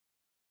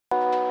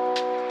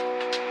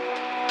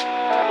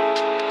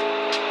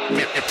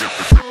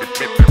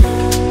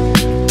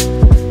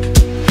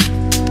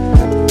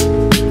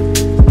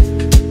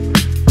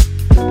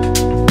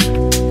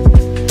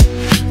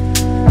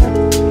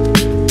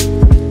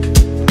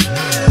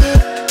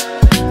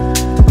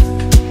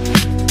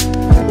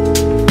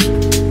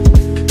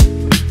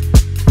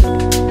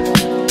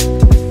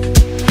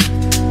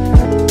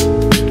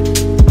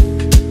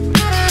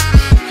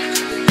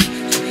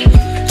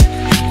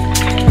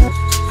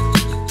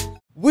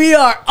We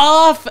are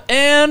off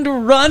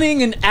and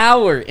running an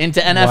hour into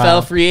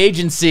NFL free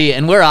agency,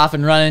 and we're off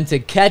and running to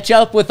catch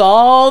up with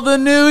all the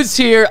news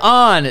here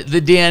on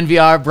the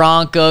DNVR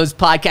Broncos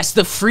podcast,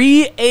 the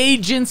free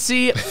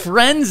agency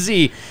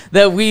frenzy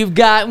that we've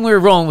got. And we're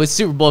rolling with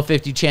Super Bowl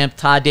 50 champ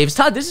Todd Davis.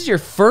 Todd, this is your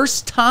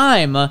first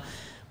time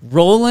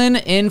rolling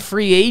in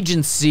free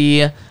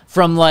agency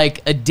from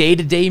like a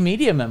day-to-day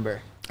media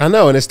member. I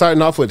know, and it's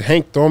starting off with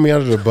Hank throwing me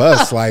under the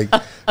bus. Like,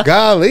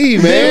 golly,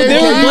 man. They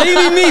were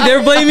blaming me. They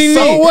were blaming me.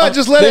 So what?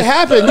 Just let it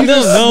happen. You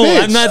just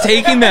snitched. I'm not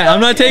taking that.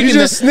 I'm not taking that. You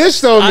just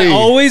snitched on me. I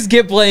always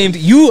get blamed.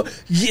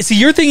 See,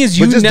 your thing is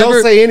just never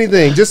don't say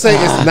anything. Just say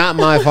it's not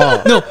my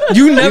fault. No,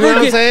 you never. You know what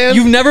I'm saying?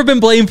 You've never been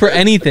blamed for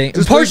anything.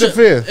 Just plead the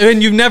fifth.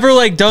 And you've never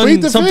like done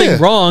something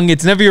wrong.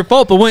 It's never your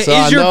fault. But when it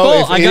is your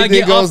fault, I gotta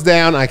get goes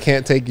down. I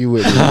can't take you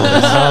with me.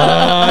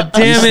 Damn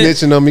it!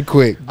 Snitching on me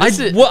quick.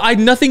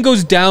 Nothing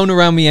goes down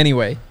around me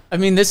anyway. I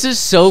mean, this is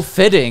so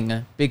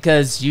fitting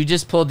because you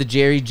just pulled the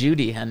Jerry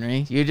Jeudy,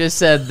 Henry. You just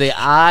said the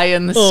eye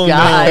in the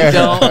sky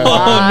don't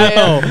lie,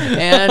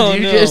 and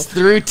you just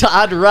threw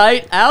Todd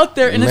right out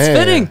there, and it's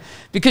fitting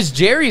because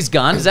Jerry's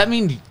gone. Does that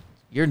mean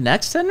you're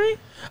next, Henry?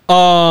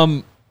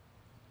 No,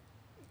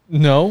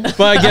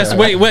 but I guess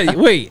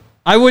wait.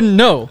 I wouldn't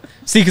know.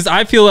 See, because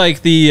I feel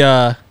like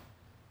the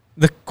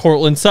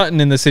Courtland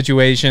Sutton in the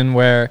situation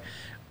where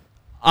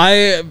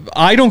I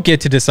don't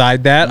get to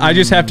decide that. I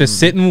just have to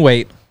sit and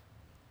wait.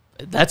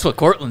 That's what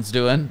Courtland's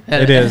doing.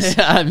 It is.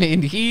 I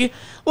mean,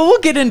 we'll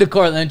get into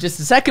Courtland in just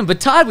a second. But,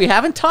 Todd, we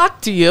haven't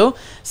talked to you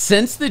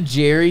since the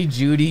Jerry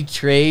Jeudy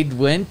trade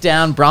went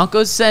down.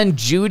 Broncos send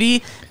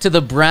Jeudy to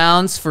the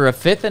Browns for a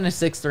 5th and a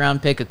 6th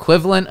round pick,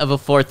 equivalent of a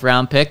 4th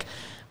round pick.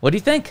 What do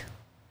you think?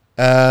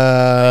 It's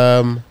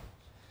an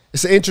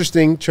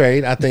interesting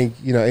trade. I think,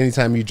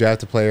 anytime you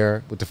draft a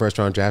player with the 1st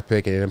round draft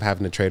pick and end up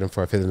having to trade him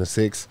for a 5th and a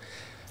 6th,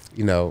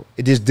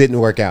 it just didn't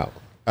work out.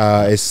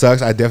 It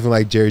sucks. I definitely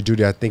like Jerry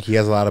Jeudy. I think he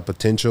has a lot of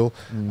potential.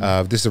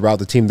 This is about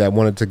the team that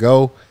wanted to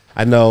go.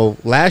 I know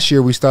last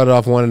year we started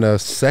off wanting a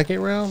 2nd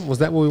round. Was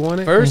that what we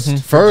wanted?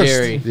 First.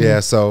 Jerry.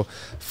 Yeah, so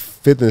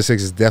 5th and 6th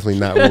is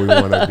definitely not where we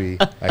want to be,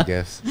 I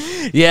guess.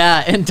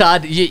 Yeah, and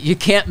Todd, you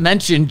can't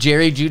mention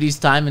Jerry Judy's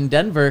time in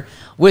Denver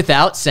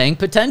without saying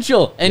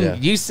potential.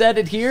 And you said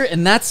it here,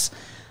 and that's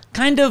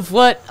kind of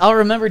what I'll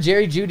remember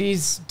Jerry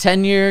Judy's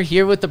tenure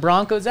here with the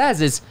Broncos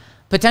as is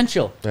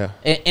potential,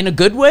 in a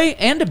good way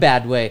and a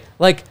bad way.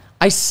 Like,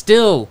 I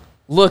still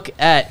look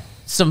at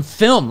some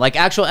film, like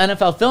actual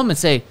NFL film, and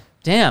say,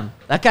 damn,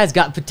 that guy's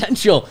got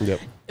potential.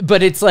 Yep.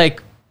 But it's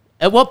like,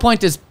 at what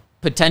point does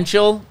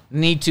potential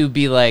need to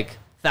be like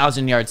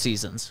 1,000-yard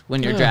seasons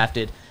when you're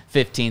drafted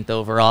 15th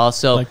overall?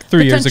 So like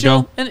 3 years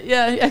ago. And,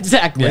 yeah,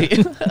 exactly.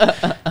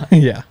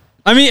 Yeah.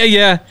 I mean,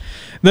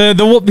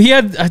 he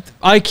had.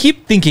 I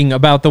keep thinking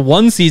about the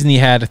one season he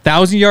had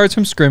 1,000 yards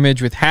from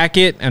scrimmage with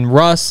Hackett and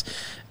Russ.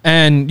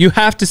 And you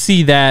have to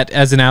see that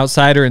as an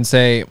outsider and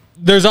say,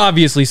 there's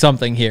obviously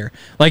something here.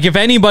 Like, if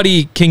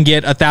anybody can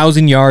get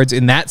 1,000 yards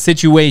in that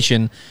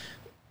situation,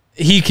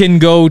 he can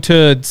go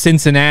to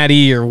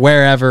Cincinnati or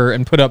wherever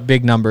and put up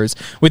big numbers.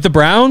 With the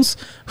Browns,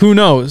 who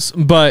knows?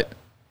 But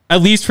at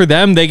least for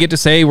them, they get to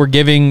say we're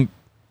giving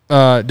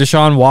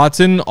Deshaun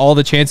Watson all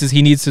the chances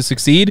he needs to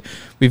succeed.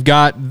 We've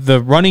got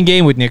the running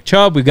game with Nick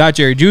Chubb. We've got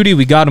Jerry Jeudy.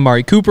 We got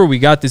Amari Cooper. We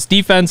got this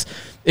defense.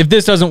 If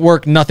this doesn't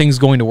work, nothing's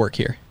going to work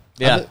here.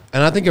 Yeah,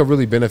 and I think he'll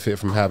really benefit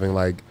from having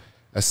like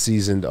a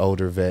seasoned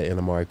older vet in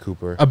Amari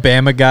Cooper, a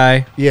Bama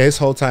guy. Yeah, his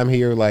whole time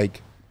here,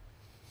 like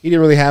he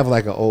didn't really have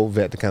like an old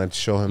vet to kind of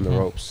show him the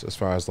ropes as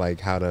far as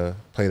like how to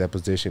play that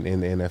position in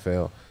the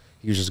NFL.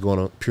 He was just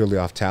going purely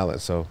off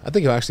talent, so I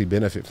think he'll actually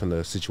benefit from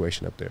the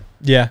situation up there.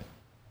 Yeah,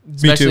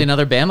 especially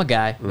another Bama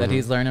guy that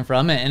he's learning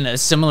from, and a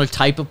similar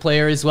type of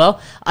player as well.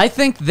 I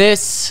think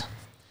this,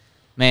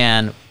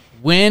 man,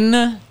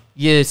 when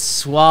you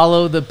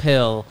swallow the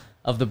pill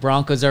of the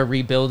Broncos are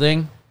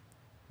rebuilding,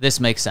 this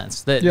makes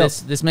sense.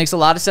 This makes a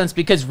lot of sense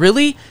because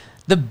really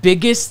the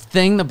biggest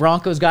thing the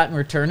Broncos got in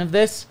return of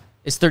this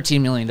is $13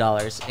 million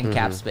in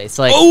cap space.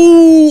 Like,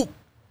 whoa.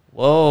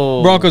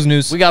 Broncos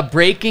news. We got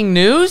breaking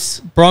news.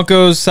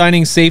 Broncos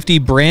signing safety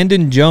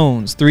Brandon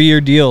Jones,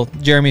 3-year deal.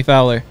 Jeremy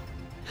Fowler.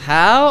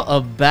 How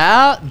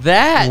about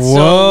that? Whoa.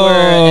 So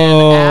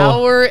we're an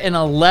hour and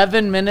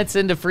 11 minutes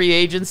into free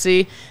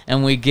agency,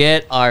 and we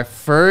get our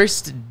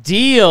first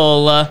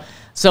deal.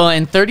 So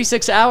in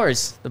 36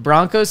 hours, the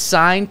Broncos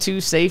signed 2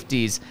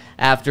 safeties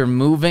after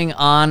moving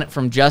on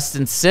from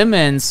Justin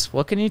Simmons.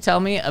 What can you tell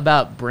me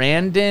about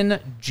Brandon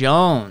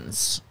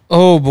Jones?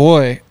 Oh,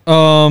 boy.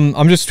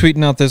 I'm just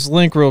tweeting out this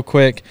link real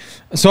quick.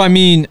 So, I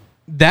mean,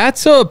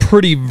 that's a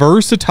pretty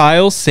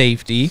versatile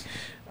safety.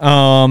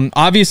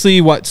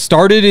 Obviously, what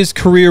started his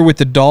career with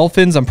the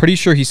Dolphins, I'm pretty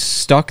sure he's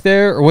stuck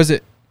there, or was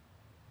it?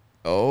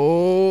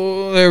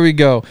 Oh, there we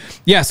go.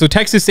 Yeah, so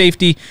Texas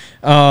safety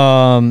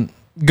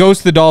goes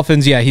to the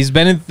Dolphins. Yeah, he's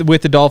been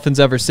with the Dolphins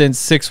ever since,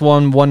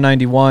 6'1",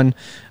 191.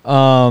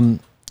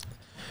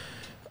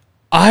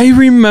 I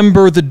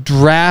remember the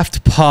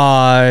draft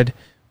pod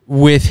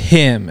with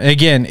him.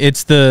 Again,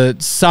 it's the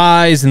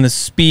size and the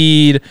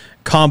speed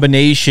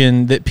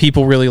combination that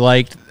people really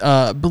liked.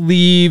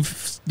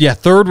 Believe, yeah,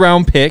 3rd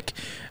round pick,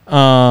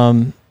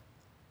 5-star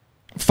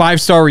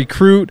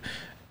recruit.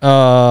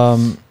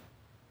 3rd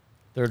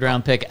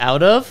round pick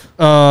out of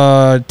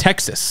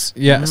Texas.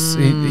 Yes,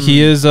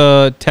 he is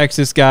a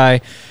Texas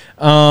guy.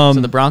 So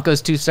the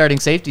Broncos 2 starting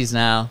safeties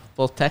now,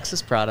 both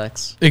Texas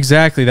products.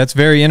 Exactly. That's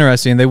very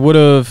interesting.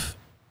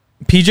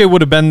 PJ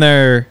would have been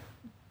there.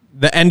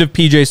 The end of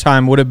PJ's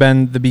time would have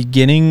been the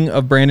beginning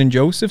of Brandon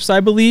Joseph's,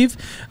 I believe.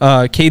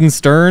 Caden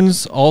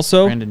Stearns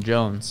also. Brandon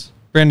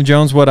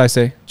Jones, what'd I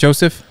say?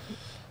 Joseph?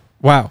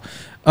 Wow.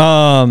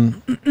 Tore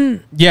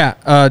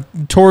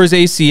his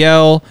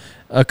ACL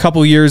a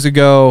couple years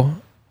ago.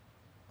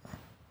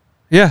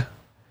 Yeah.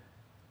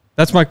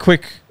 That's my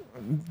quick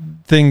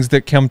things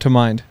that come to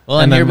mind.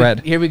 Well, and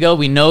here we go.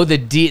 We know the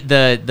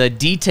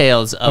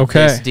details of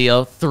this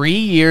deal. 3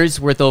 years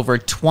worth over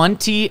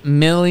 $20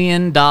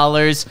 million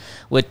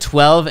with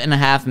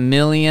 $12.5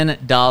 million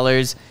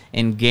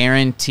in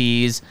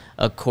guarantees,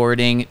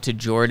 according to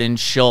Jordan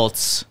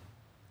Schultz.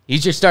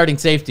 He's your starting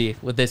safety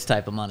with this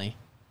type of money.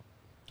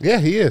 Yeah,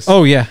 he is.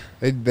 Oh, yeah.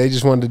 They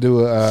just wanted to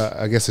do,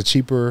 I guess, a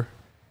cheaper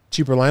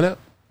lineup,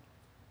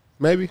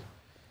 maybe.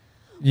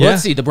 Well,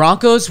 let's see. The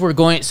Broncos were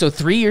going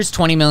 3 years,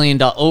 $20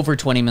 million, over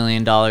 $20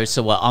 million.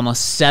 So what?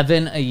 Almost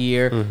 $7 a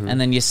year,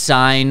 and then you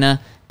sign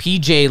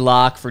PJ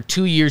Locke for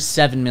 2 years,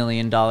 $7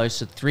 million,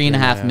 so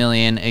 $3.5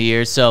 million a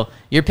year. So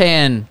you're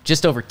paying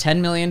just over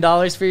 $10 million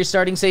for your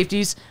starting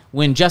safeties.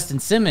 When Justin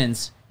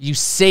Simmons, you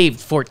saved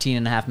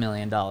 $14.5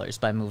 million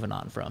by moving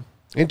on from.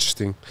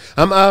 Interesting.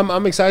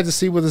 I'm excited to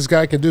see what this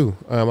guy can do.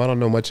 I don't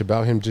know much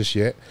about him just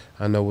yet.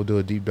 I know we'll do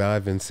a deep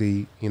dive and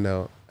see,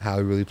 how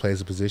he really plays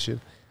the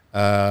position.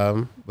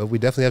 But we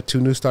definitely have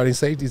 2 new starting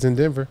safeties in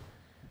Denver.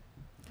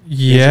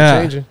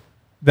 Yeah,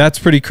 that's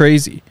pretty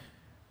crazy.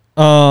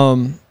 Yeah,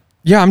 I'm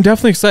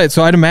definitely excited.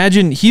 So I'd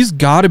imagine he's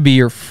got to be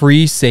your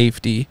free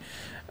safety.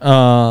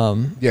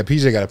 Yeah,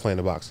 PJ got to play in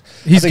the box.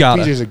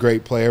 PJ's a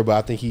great player, but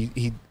I think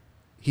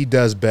he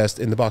does best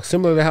in the box,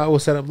 similar to how it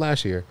was set up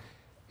last year.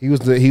 He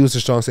was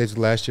the strong safety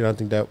last year. I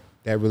think that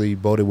really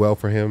boded well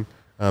for him,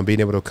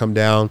 being able to come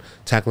down,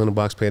 tackle in the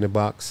box, play in the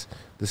box.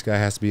 This guy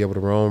has to be able to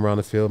roam around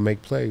the field,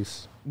 make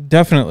plays.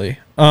 Definitely.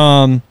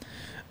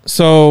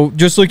 So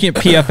just looking at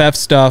PFF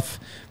stuff,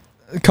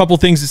 a couple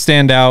things that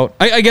stand out.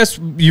 I guess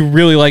you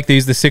really like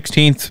these. The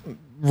 16th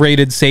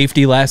rated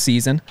safety last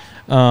season,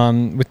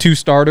 with 2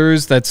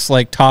 starters. That's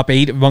like top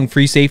 8 among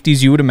free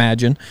safeties, you would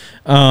imagine.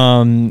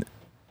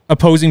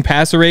 Opposing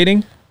passer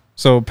rating.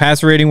 So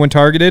passer rating when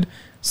targeted,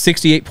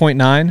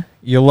 68.9.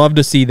 You love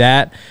to see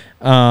that.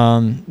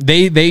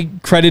 They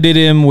credited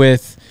him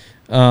with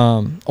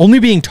only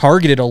being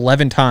targeted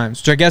 11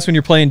 times, which I guess when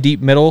you're playing deep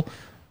middle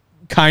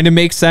kind of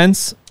makes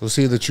sense. Was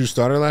he the true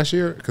starter last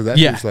year? Because that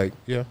seems like,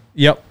 yeah.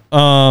 Yep.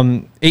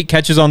 8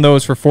 catches on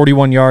those for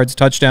 41 yards,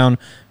 touchdown,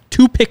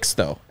 2 picks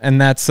though, and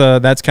that's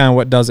kind of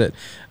what does it.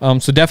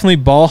 So definitely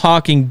ball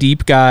hawking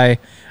deep guy.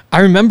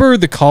 I remember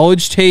the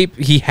college tape.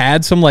 He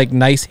had some like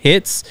nice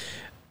hits.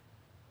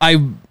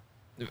 I'm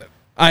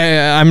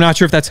not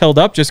sure if that's held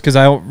up just because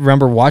I don't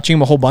remember watching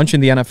him a whole bunch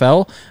in the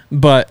NFL,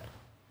 but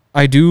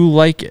I do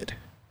like it.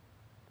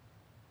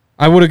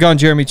 I would have gone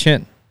Jeremy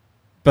Chin,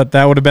 but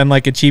that would have been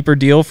like a cheaper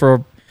deal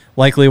for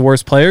likely a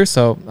worse player.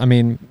 So, I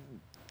mean,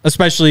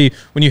 especially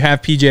when you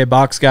have PJ a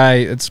box guy,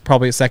 it's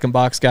probably a second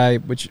box guy,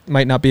 which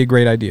might not be a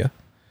great idea.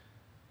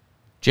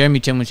 Jeremy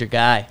Chin was your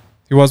guy.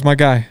 He was my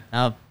guy.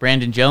 Now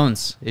Brandon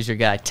Jones is your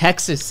guy.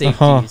 Texas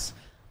safeties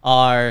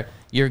are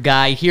your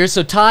guy here.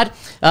 So, Todd,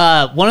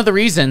 one of the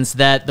reasons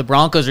that the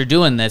Broncos are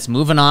doing this,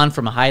 moving on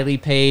from a highly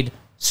paid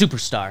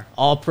superstar,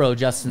 all-pro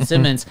Justin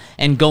Simmons,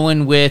 and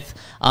going with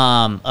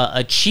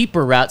a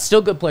cheaper route,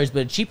 still good players,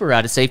 but a cheaper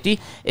route of safety,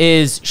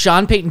 is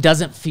Sean Payton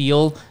doesn't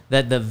feel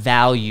that the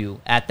value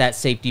at that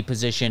safety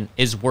position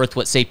is worth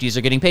what safeties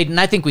are getting paid. And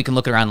I think we can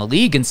look around the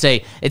league and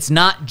say it's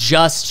not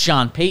just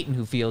Sean Payton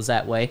who feels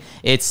that way.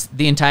 It's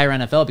the entire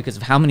NFL because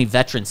of how many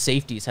veteran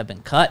safeties have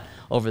been cut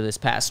over this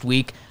past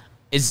week.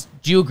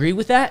 Do you agree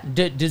with that?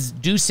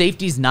 Do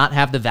safeties not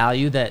have the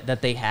value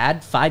that they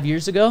had 5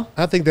 years ago?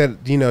 I think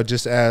that,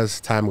 just as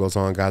time goes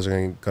on, guys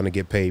are going to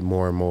get paid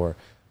more and more.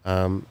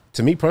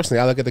 To me personally,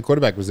 I look at the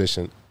quarterback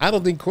position. I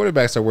don't think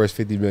quarterbacks are worth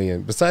 $50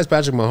 million. Besides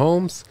Patrick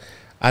Mahomes,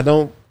 I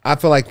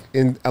feel like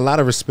in a lot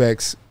of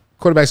respects,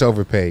 quarterbacks are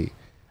overpaid.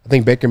 I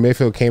think Baker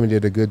Mayfield came and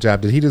did a good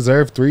job. Did he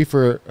deserve 3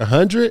 for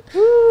 $100?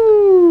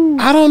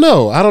 I don't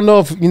know. I don't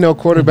know if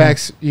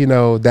quarterbacks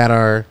that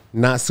are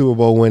not Super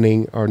Bowl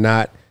winning or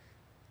not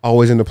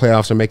always in the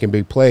playoffs or making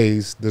big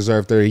plays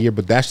deserve 30 a year,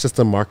 but that's just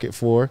the market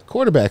for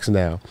quarterbacks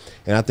now.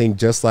 And I think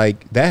just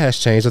like that has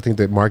changed, I think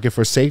the market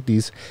for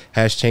safeties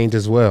has changed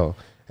as well.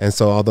 And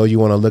so although you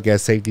want to look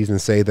at safeties and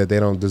say that they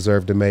don't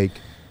deserve to make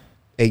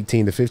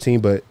 18 to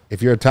 15, but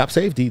if you're a top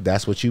safety,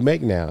 that's what you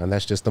make now, and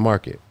that's just the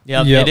market.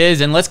 Yep, it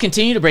is. And let's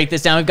continue to break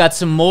this down. We've got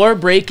some more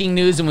breaking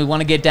news, and we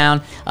want to get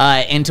down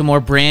into more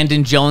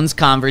Brandon Jones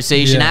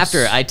conversation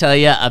after I tell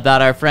you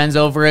about our friends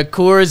over at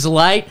Coors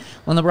Light.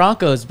 When the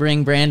Broncos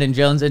bring Brandon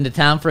Jones into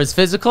town for his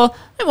physical,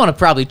 they want to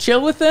probably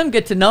chill with him,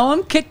 get to know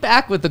him, kick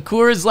back with the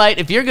Coors Light.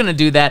 If you're going to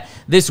do that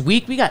this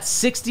week, we got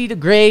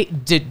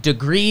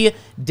 60-degree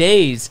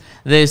days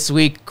this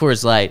week.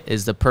 Coors Light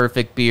is the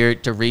perfect beer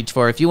to reach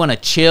for. If you want to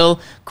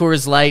chill,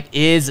 Coors Light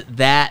is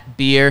that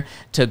beer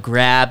to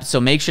grab. So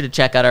make sure to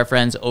check out our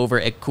friends over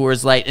at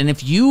Coors Light. And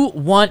if you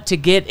want to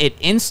get it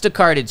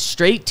Instacarted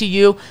straight to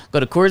you, go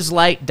to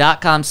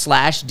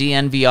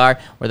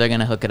CoorsLight.com/DNVR where they're going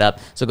to hook it up.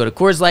 So go to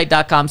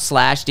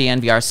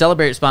CoorsLight.com/DNVR.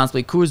 Celebrate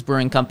responsibly. Coors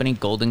Brewing Company,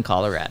 Golden,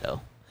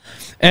 Colorado.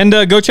 And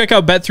go check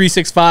out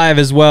Bet365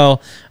 as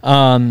well.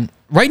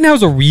 Right now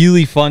is a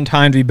really fun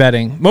time to be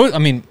betting.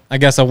 I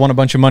guess I won a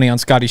bunch of money on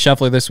Scotty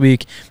Scheffler this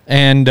week.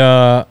 And,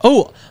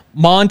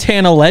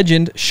 Montana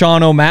legend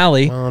Sean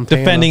O'Malley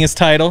defending his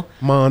title.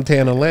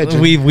 Montana legend.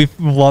 We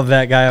love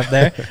that guy up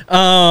there.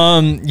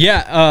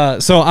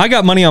 So I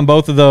got money on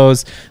both of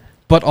those.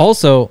 But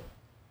also,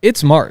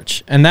 it's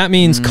March, and that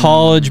means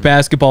college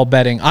basketball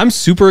betting. I'm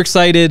super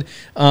excited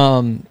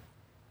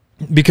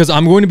because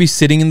I'm going to be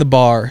sitting in the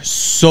bar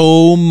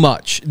so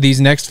much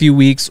these next few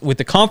weeks with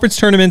the conference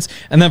tournaments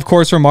and then, of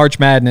course, for March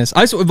Madness.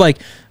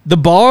 The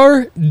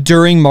bar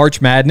during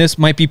March Madness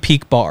might be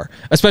peak bar,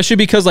 especially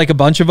because, like, a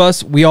bunch of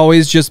us, we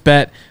always just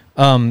bet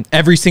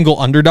every single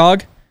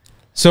underdog.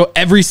 So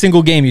every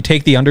single game you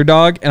take the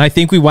underdog, and I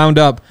think we wound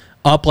up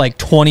like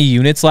 20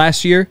 units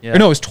last year. Yeah. Or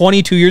no, it was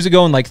 22 years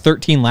ago and like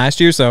 13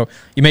 last year. So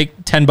you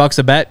make $10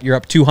 a bet, you're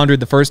up 200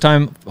 the first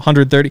time,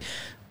 130.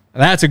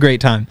 That's a great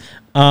time.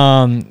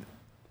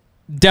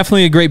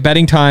 Definitely a great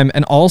betting time.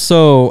 And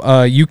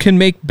also, you can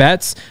make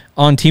bets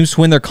on teams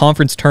to win their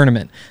conference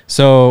tournament.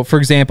 So, for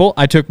example,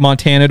 I took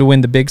Montana to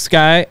win the Big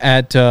Sky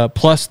at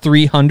plus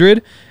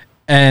 300,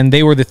 and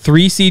they were the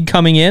 3 seed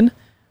coming in.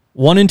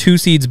 1 and 2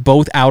 seeds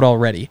both out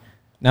already.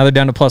 Now they're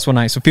down to plus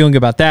 190. So feeling good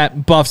about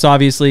that. Buffs,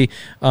 obviously.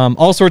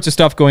 All sorts of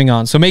stuff going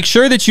on. So make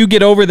sure that you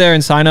get over there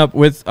and sign up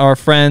with our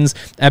friends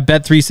at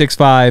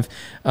Bet365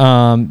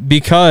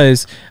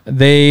 because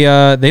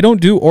they don't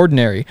do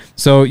ordinary.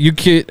 So you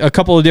get a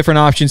couple of different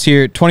options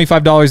here.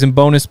 $25 in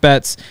bonus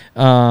bets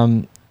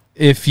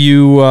if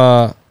you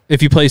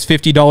place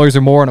 $50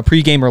 or more on a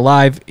pregame or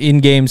live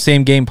in-game,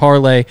 same-game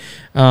parlay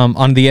on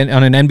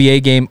an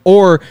NBA game,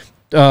 or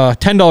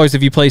 $10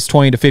 if you place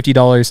 $20 to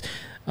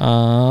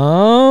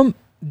 $50.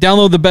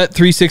 Download the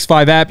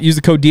Bet365 app. Use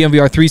the code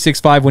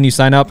DNVR365 when you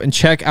sign up, and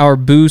check our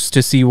boost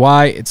to see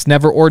why it's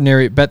never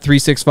ordinary at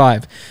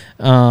Bet365.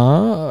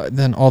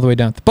 Then all the way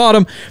down at the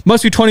bottom.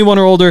 Must be 21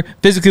 or older,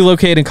 physically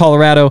located in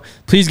Colorado.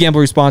 Please gamble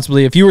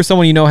responsibly. If you or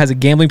someone you know has a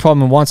gambling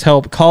problem and wants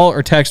help, call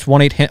or text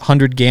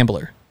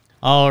 1-800-GAMBLER.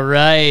 All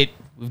right.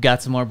 We've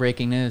got some more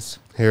breaking news.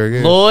 Here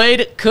we go.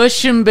 Lloyd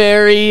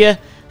Cushenberry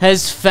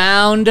has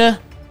found a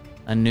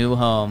new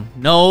home.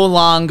 No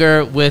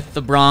longer with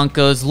the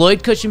Broncos.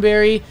 Lloyd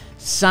Cushenberry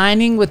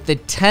signing with the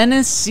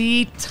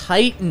Tennessee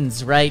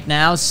Titans right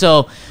now.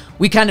 So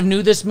we kind of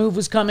knew this move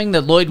was coming,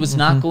 that Lloyd was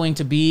not going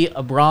to be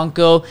a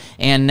Bronco,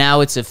 and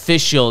now it's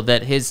official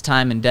that his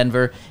time in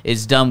Denver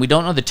is done. We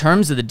don't know the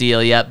terms of the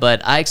deal yet,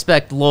 but I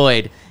expect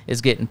Lloyd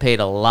is getting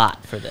paid a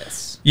lot for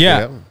this.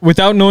 Yeah.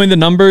 Without knowing the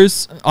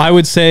numbers, I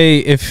would say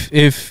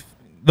if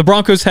the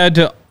Broncos had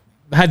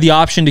the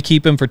option to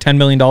keep him for $10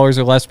 million or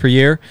less per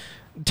year,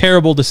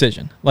 terrible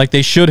decision. Like,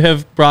 they should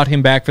have brought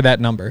him back for that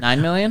number. $9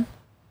 million?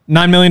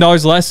 $9 million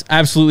less,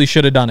 absolutely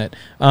should have done it.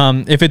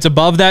 If it's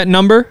above that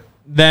number,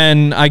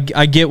 then I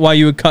get why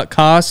you would cut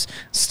costs.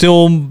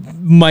 Still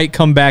might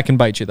come back and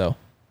bite you, though.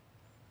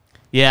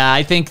 Yeah,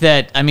 I think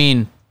that,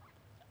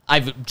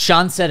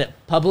 Sean said it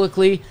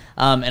publicly,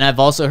 and I've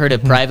also heard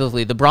it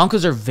privately. The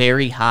Broncos are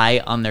very high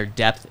on their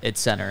depth at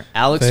center.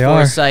 Alex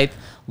Forsythe,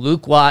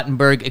 Luke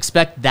Wattenberg,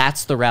 expect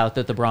that's the route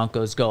that the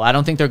Broncos go. I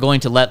don't think they're going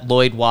to let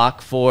Lloyd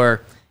walk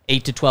for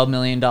 $8 to $12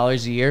 million a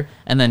year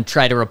and then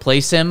try to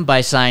replace him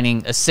by signing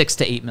a $6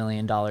 to $8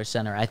 million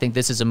center. I think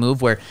this is a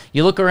move where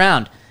you look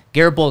around.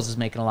 Garrett Bowles is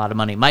making a lot of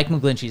money. Mike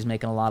McGlinchey is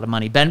making a lot of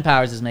money. Ben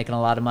Powers is making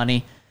a lot of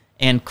money.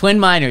 And Quinn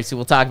Miners, who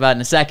we'll talk about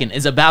in a second,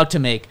 is about to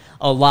make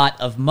a lot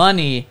of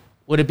money.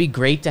 Would it be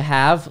great to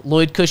have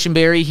Lloyd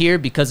Cushenberry here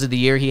because of the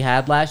year he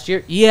had last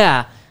year?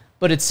 Yeah,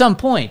 but at some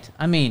point,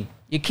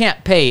 you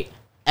can't pay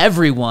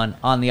everyone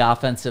on the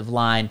offensive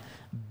line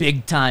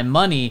big-time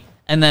money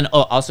and then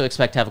also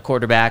expect to have a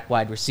quarterback,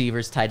 wide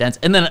receivers, tight ends,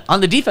 and then on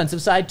the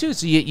defensive side too.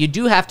 So you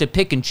do have to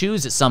pick and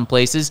choose at some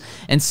places,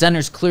 and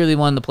center's clearly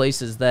one of the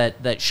places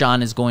that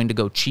Sean is going to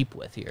go cheap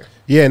with here.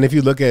 Yeah, and if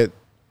you look at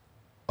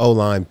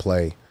O-line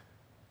play,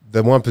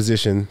 the one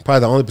position,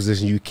 probably the only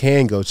position you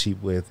can go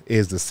cheap with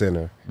is the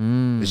center.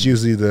 It's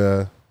usually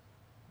the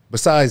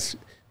besides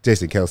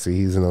Jason Kelsey,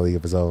 he's in a league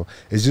of his own.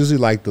 It's usually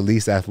like the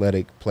least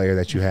athletic player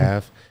that you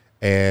have,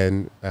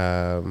 and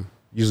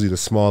usually the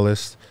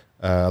smallest.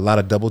 A lot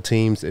of double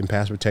teams in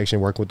pass protection,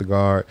 working with the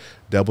guard,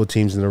 double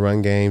teams in the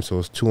run game, so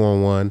it's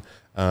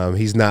 2-on-1.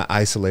 He's not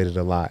isolated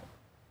a lot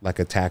like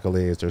a tackle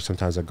is, or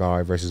sometimes a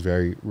guard versus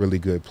really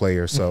good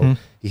player. So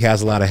he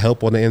has a lot of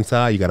help on the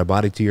inside. You got a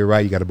body to your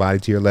right, you got a body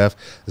to your left.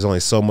 There's only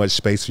so much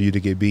space for you to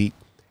get beat.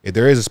 If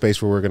there is a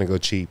space where we're going to go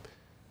cheap,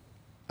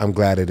 I'm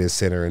glad it is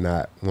center and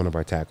not one of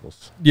our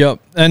tackles.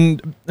 Yep.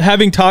 And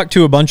having talked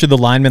to a bunch of the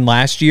linemen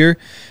last year,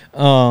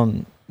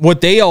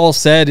 what they all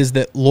said is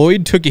that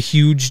Lloyd took a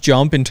huge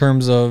jump in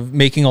terms of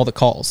making all the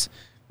calls.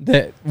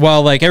 That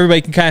while like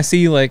everybody can kind of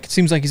see, like it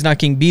seems like he's not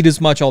getting beat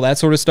as much, all that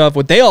sort of stuff.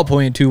 What they all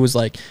pointed to was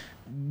like,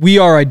 we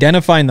are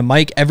identifying the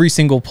mic every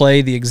single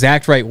play the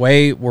exact right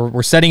way.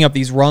 We're setting up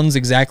these runs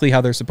exactly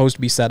how they're supposed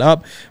to be set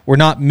up. We're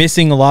not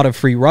missing a lot of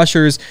free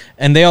rushers.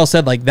 And they all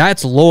said, like,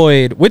 that's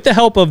Lloyd, with the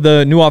help of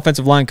the new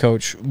offensive line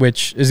coach,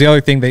 which is the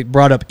other thing they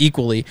brought up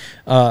equally,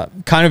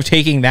 kind of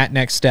taking that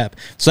next step.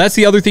 So that's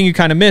the other thing you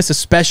kind of miss,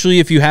 especially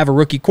if you have a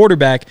rookie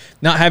quarterback.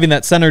 Not having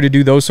that center to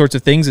do those sorts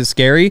of things is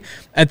scary.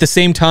 At the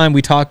same time,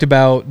 we talked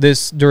about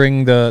this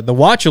during the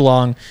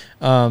watch-along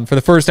for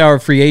the first hour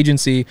of free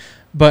agency,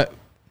 but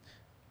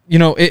you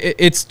know,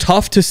 it's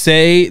tough to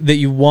say that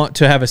you want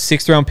to have a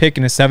 6th-round pick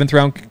and a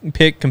 7th-round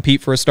pick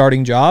compete for a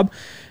starting job.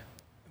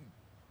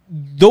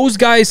 Those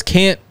guys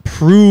can't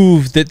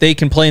prove that they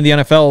can play in the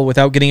NFL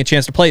without getting a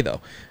chance to play, though.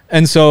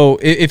 And so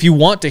if you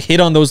want to hit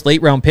on those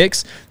late-round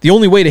picks, the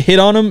only way to hit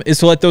on them is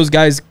to let those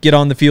guys get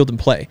on the field and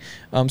play.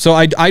 So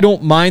I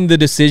don't mind the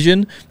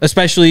decision,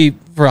 especially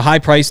for a high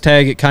price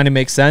tag. It kind of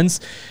makes sense.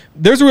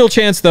 There's a real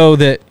chance, though,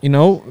 that, you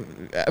know,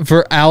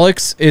 for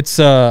Alex, it's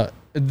that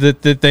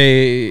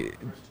they...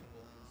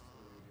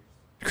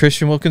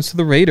 Christian Wilkins to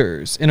the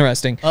Raiders.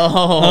 Interesting.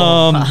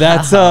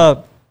 That's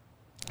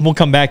we'll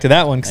come back to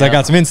that one because I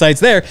got some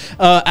insights there.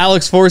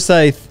 Alex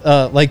Forsyth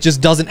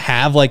just doesn't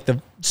have like the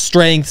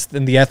strength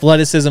and the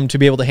athleticism to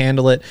be able to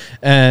handle it,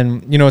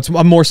 and you know it's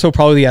more so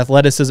probably the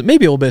athleticism,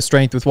 maybe a little bit of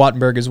strength with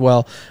Wattenberg as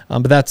well.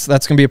 But that's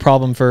gonna be a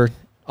problem for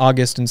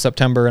August and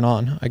September and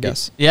on, I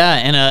guess. Yeah,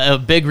 and a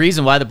big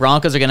reason why the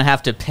Broncos are gonna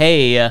have to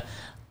pay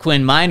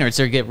Quinn Meinerz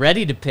or get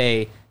ready to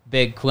pay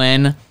Big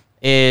Quinn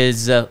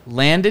is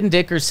Landon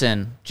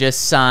Dickerson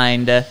just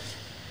signed, a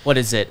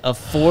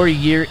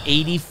 4-year,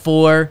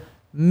 $84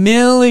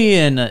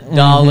 million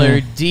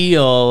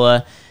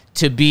deal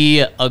to be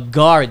a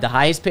guard, the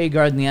highest paid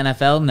guard in the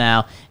NFL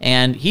now.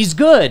 And he's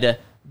good,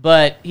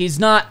 but he's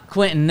not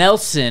Quentin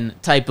Nelson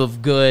type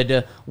of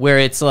good where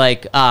it's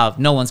like,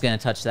 no one's going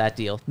to touch that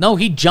deal. No,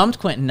 he jumped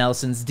Quentin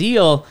Nelson's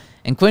deal,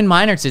 and Quinn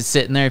Meinerz is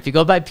sitting there. If you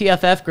go by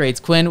PFF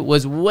grades, Quinn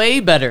was way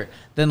better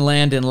than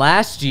Landon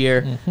last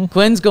year.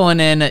 Quinn's going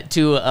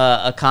into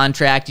a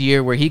contract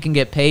year where he can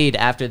get paid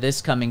after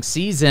this coming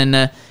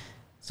season.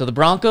 So the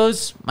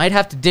Broncos might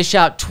have to dish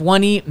out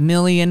 $20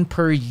 million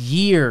per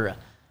year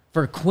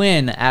for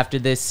Quinn after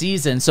this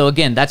season. So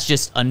again, that's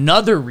just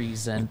another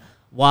reason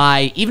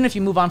why, even if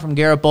you move on from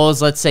Garrett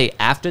Bowles, let's say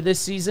after this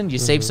season, you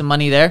save some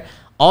money there,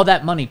 all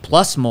that money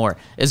plus more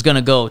is going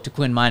to go to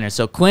Quinn Meinerz.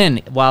 So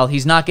Quinn, while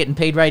he's not getting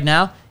paid right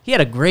now, he had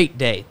a great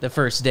day, the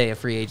first day of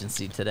free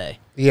agency today.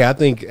 Yeah, I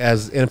think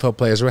as NFL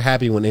players, we're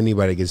happy when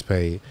anybody gets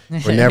paid.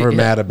 We're never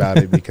mad about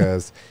it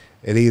because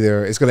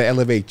it's going to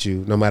elevate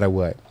you no matter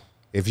what.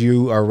 If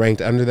you are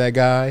ranked under that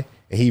guy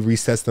and he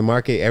resets the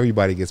market,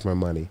 everybody gets more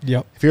money.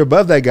 Yep. If you're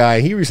above that guy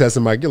and he resets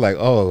the market, you're like,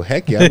 oh,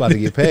 heck yeah, I'm about to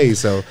get paid.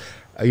 So,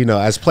 you know,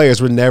 as players,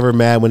 we're never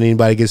mad when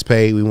anybody gets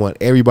paid. We want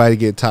everybody to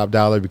get top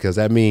dollar because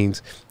that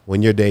means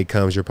when your day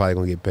comes, you're probably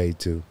going to get paid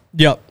too.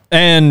 Yep.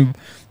 And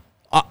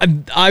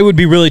I would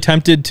be really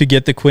tempted to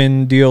get the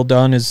Quinn deal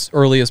done as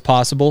early as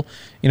possible,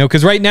 you know,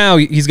 because right now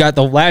he's got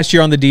the last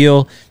year on the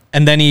deal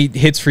and then he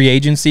hits free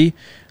agency.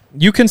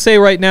 You can say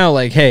right now,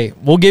 like, hey,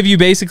 we'll give you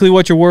basically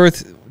what you're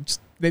worth. Just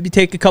maybe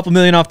take a couple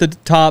million off the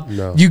top.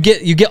 No. You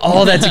get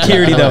all that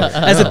security, though.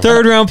 As a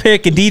 3rd-round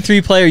pick, a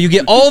D3 player, you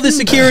get all the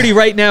security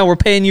right now. We're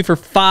paying you for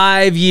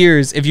 5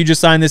 years if you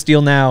just sign this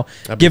deal now.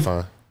 That'd be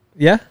fine.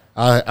 Yeah?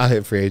 I'll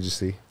hit free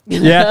agency.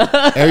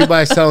 Yeah.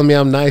 Everybody's telling me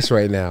I'm nice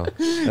right now.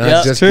 And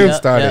I just getting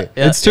started.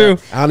 It's true.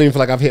 I don't even feel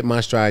like I've hit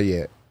my stride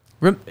yet.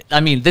 I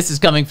mean, this is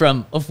coming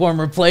from a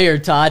former player,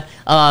 Todd.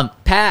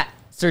 Pat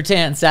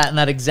Surtain sat in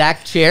that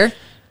exact chair,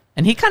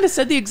 and he kind of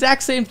said the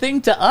exact same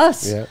thing to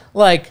us. Yeah.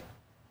 Like,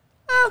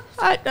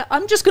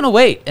 I'm just going to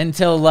wait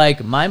until,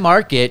 like, my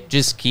market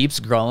just keeps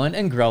growing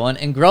and growing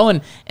and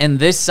growing. And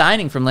this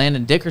signing from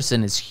Landon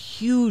Dickerson is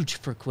huge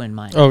for Quinn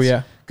Meinerz. Oh,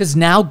 yeah. Because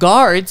now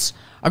guards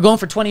are going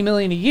for $20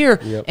 million a year,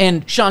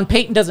 and Sean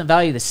Payton doesn't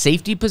value the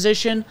safety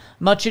position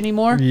much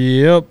anymore.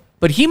 Yep.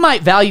 But he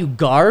might value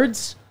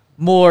guards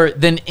more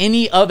than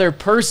any other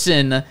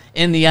person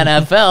in the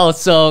NFL,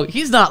 so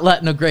he's not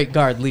letting a great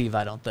guard leave,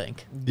 I don't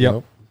think. Yep.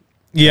 Nope.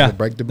 Yeah,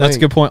 break the that's a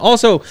bank. good point.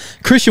 Also,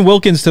 Christian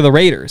Wilkins to the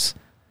Raiders.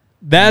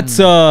 That's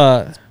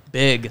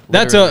big.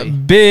 That's a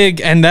big,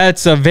 and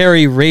that's a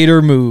very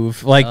Raider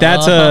move. Like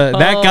that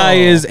guy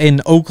is in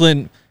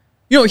Oakland.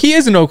 he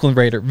is an Oakland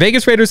Raider.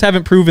 Vegas Raiders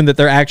haven't proven that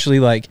they're actually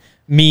like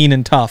mean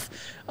and tough.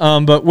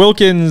 But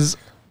Wilkins,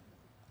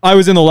 I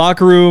was in the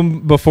locker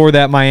room before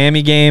that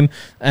Miami game,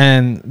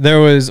 and there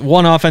was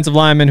one offensive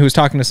lineman who was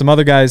talking to some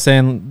other guys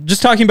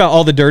just talking about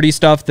all the dirty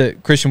stuff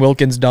that Christian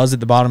Wilkins does at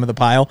the bottom of the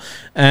pile,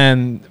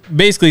 and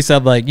basically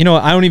said, like,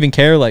 I don't even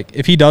care. Like,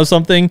 if he does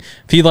something,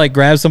 if he, like,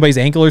 grabs somebody's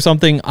ankle or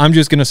something, I'm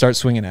just going to start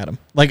swinging at him.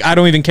 Like, I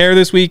don't even care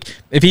this week.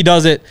 If he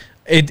does it,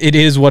 it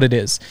is what it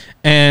is.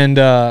 And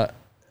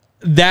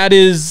that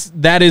is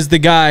the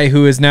guy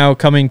who is now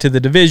coming to the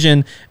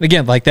division. And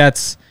again, like,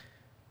 that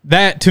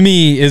to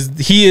me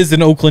he is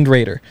an Oakland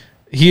Raider.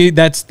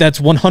 That's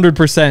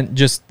 100%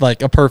 just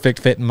like a perfect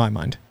fit in my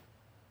mind.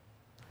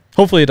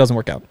 Hopefully it doesn't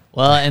work out.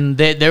 Well, and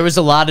there was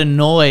a lot of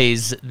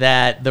noise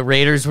that the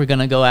Raiders were going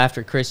to go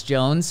after Chris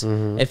Jones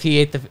if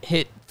he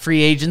hit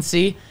free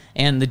agency,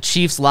 and the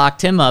Chiefs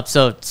locked him up.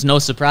 So it's no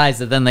surprise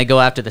that then they go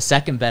after the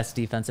second best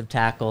defensive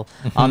tackle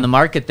on the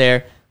market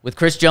there, with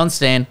Chris Jones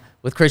staying,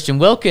 with Christian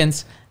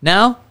Wilkins.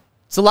 Now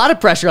it's a lot of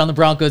pressure on the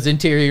Broncos'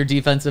 interior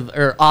defensive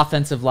or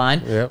offensive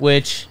line,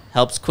 which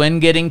helps Quinn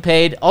getting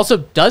paid. Also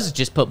does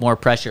just put more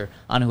pressure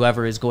on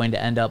whoever is going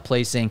to end up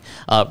replacing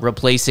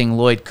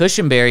Lloyd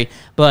Cushenberry.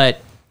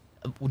 But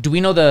do we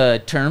know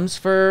the terms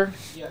for?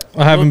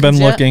 I haven't been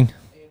looking.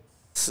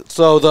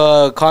 So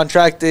the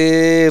contract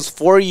is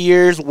 4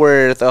 years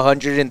worth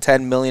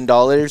 $110 million.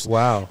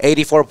 Wow.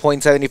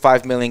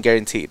 $84.75 million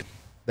guaranteed.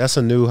 That's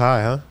a new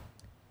high, huh?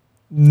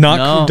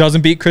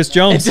 Doesn't beat Chris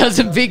Jones. It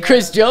doesn't beat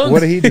Chris Jones. What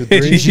did he do?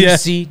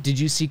 Did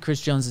you see Chris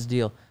Jones's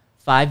deal?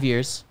 5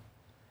 years.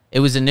 It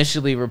was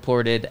initially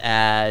reported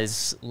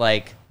as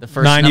like the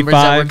first 95. numbers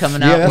that were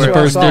coming out were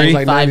first three.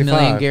 Like $5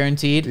 million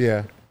guaranteed.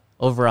 Yeah.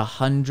 Over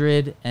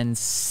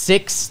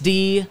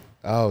 160.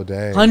 Oh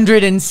dang.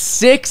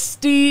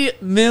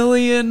 $160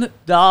 million.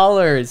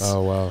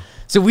 Oh wow.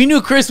 So we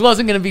knew Chris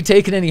wasn't going to be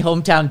taking any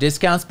hometown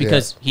discounts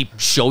because he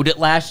showed it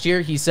last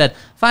year. He said,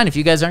 fine, if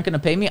you guys aren't going to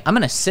pay me, I'm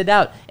going to sit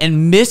out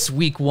and miss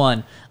week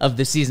 1 of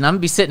the season. I'm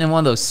going to be sitting in one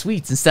of those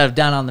suites instead of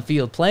down on the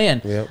field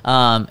playing. Yep.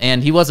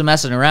 And he wasn't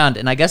messing around.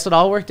 And I guess it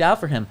all worked out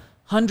for him.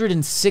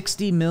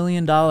 $160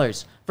 million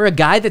for a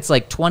guy that's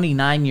like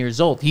 29 years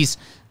old. He's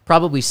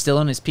probably still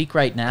in his peak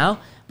right now.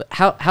 But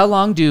how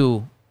long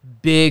do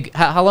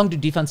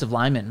defensive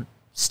linemen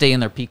stay in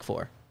their peak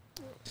for?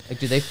 Like,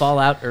 do they fall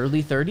out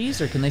early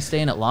 30s, or can they stay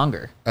in it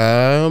longer?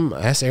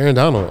 That's Aaron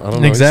Donald. I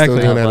don't know. Exactly.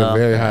 He's still doing that at a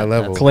very high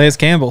level. Calais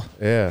Campbell.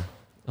 Yeah.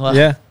 Well,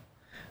 Yeah.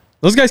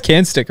 Those guys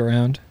can stick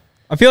around.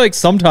 I feel like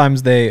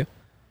sometimes I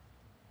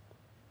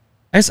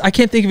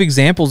can't think of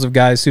examples of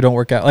guys who don't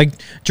work out. Like,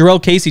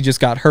 Jarrell Casey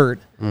just got hurt.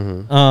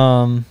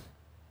 But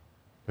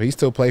he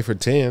still played for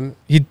 10.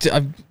 He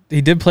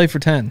did play for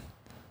 10.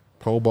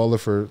 Pro Bowler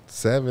for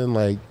 7.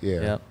 Like,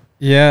 yeah. Yep.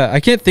 Yeah, I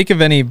can't think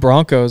of any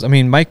Broncos. I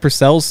mean, Mike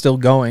Purcell's still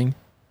going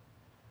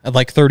at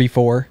like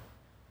 34.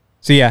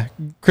 So, yeah,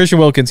 Christian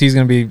Wilkins, he's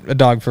going to be a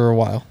dog for a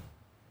while.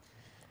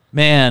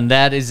 Man,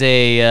 that is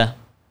it's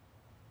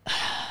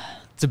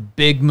a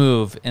big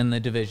move in the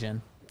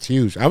division. It's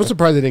huge. I was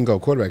surprised they didn't go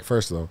quarterback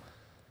first, though.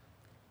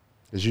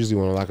 It's usually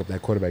want to lock up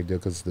that quarterback deal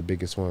because it's the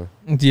biggest one.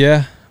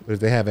 Yeah. But if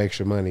they have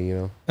extra money,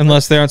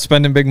 Unless they aren't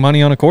spending big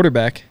money on a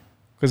quarterback.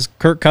 Because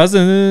Kirk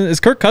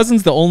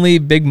Cousins the only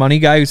big money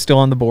guy who's still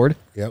on the board?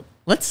 Yep.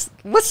 Let's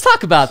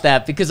talk about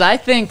that, because I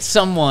think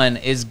someone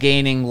is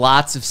gaining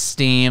lots of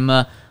steam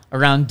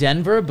around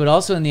Denver, but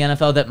also in the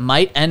NFL, that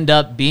might end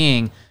up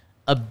being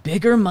a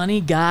bigger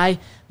money guy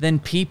than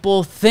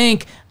people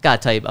think.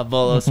 Gotta tell you about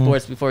Volo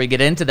Sports before we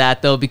get into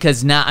that, though,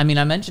 because now, I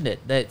mentioned it,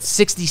 that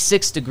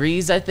 66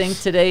 degrees, I think,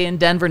 today in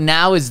Denver.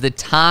 Now is the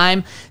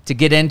time to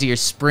get into your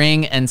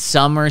spring and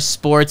summer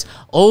sports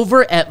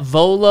over at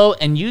Volo,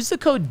 and use the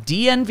code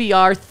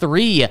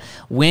DNVR3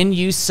 when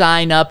you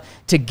sign up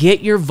to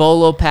get your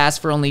Volo pass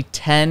for only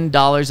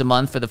 $10 a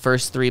month for the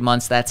first 3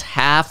 months. That's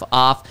half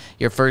off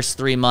your first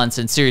 3 months.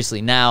 And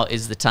seriously, now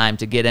is the time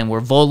to get in,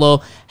 where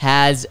Volo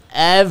has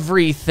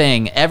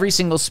everything, every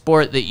single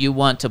sport that you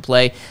want to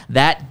play.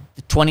 That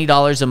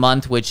 $20 a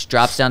month, which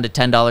drops down to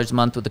 $10 a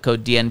month with the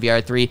code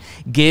DNVR3,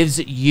 gives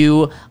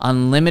you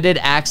unlimited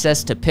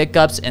access to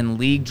pickups and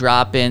league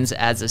drop-ins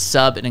as a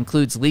sub. It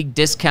includes league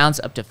discounts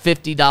up to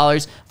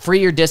 $50,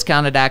 free or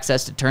discounted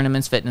access to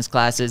tournaments, fitness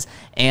classes,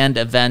 and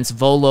events.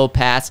 Volo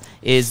Pass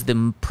is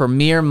the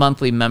premier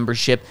monthly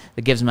membership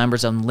that gives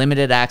members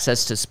unlimited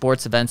access to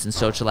sports events and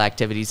social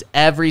activities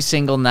every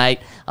single night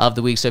of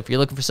the week. So if you're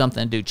looking for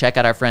something to do, check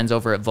out our friends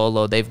over at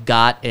Volo. They've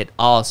got it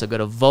all. So go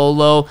to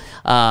Volo,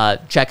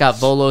 check out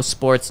Volo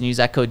Sports, and use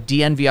that code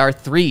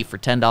DNVR3 for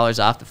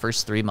 $10 off the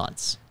first 3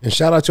 months. And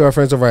shout out to our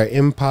friends over at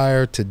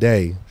Empire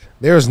Today.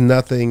 There's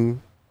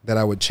nothing that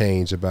I would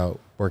change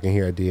about working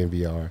here at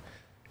DNVR.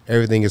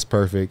 Everything is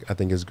perfect. I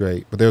think it's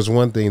great. But there's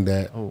one thing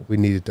that we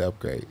needed to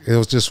upgrade. It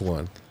was just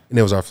one, and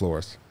it was our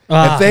floors.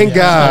 And thank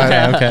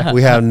God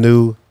we have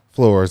new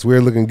floors.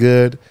 We're looking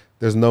good.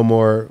 There's no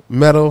more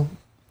metal.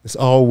 It's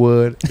all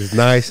wood. It's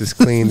nice. It's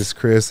clean. It's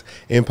crisp.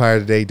 Empire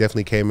Today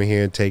definitely came in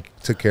here and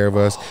took care of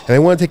us, and they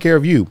want to take care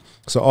of you.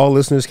 So all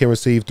listeners can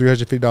receive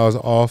 $350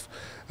 off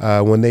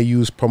when they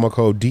use promo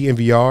code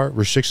DNVR.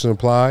 Restrictions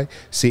apply.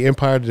 See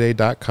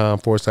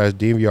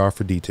EmpireToday.com/DNVR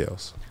for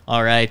details.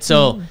 All right,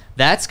 so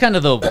that's kind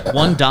of the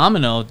one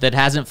domino that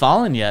hasn't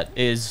fallen yet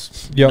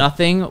is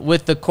nothing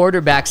with the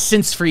quarterback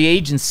since free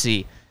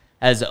agency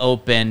has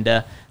opened.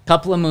 A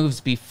couple of moves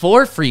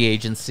before free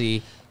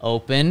agency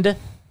opened.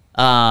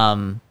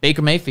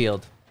 Baker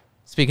Mayfield,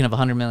 speaking of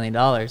 $100 million,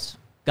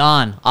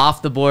 gone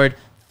off the board.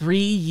 3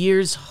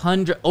 years,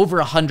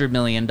 over $100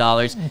 million,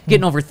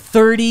 getting over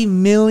 $30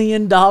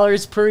 million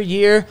per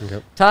year.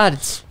 Yep. Todd,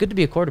 it's good to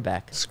be a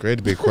quarterback. It's great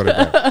to be a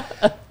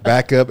quarterback.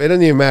 Backup, it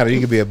doesn't even matter.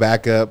 You could be a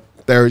backup,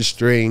 third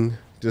string.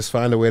 Just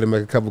find a way to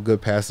make a couple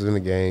good passes in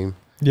the game.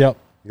 Yep.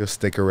 You'll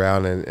stick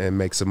around and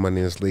make some money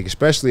in this league,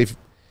 especially if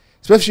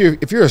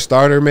you're a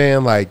starter,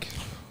 man. Like,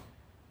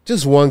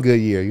 just one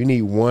good year. You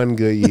need one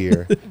good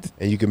year,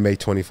 and you can make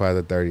 25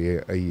 to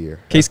 30 a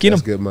year. Case Keenum.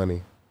 That's good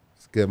money.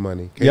 Good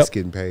money. Case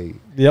getting paid.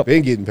 Yep.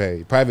 Been getting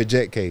paid. Private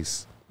jet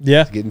case.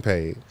 Yeah. Getting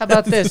paid. How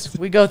about this?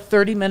 We go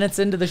 30 minutes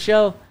into the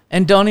show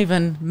and don't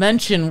even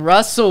mention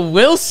Russell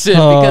Wilson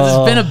because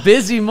it's been a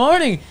busy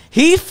morning.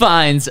 He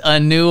finds a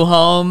new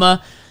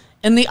home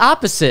in the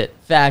opposite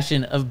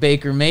fashion of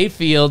Baker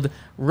Mayfield.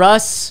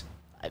 Russ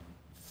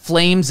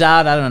flames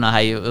out. I don't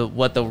know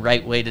what the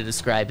right way to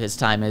describe his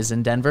time is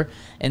in Denver,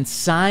 and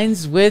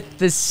signs with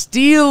the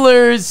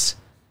Steelers.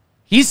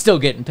 He's still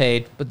getting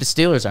paid, but the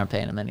Steelers aren't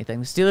paying him anything.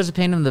 The Steelers are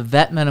paying him the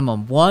vet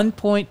minimum,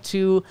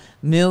 $1.2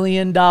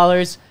 million.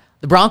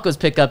 The Broncos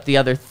pick up the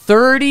other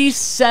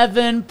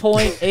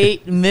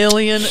 $37.8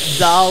 million.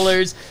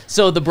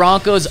 So the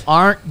Broncos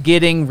aren't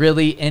getting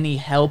really any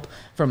help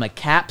from a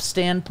cap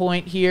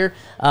standpoint here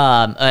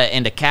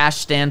and a cash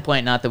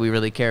standpoint. Not that we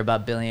really care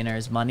about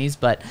billionaires' monies,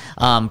 but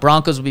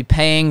Broncos will be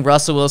paying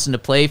Russell Wilson to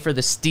play for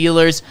the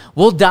Steelers.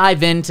 We'll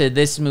dive into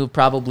this move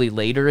probably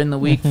later in the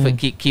week.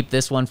 Keep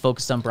this one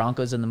focused on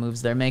Broncos and the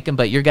moves they're making.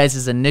 But your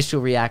guys'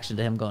 initial reaction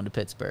to him going to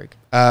Pittsburgh?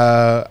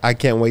 I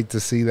can't wait to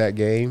see that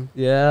game.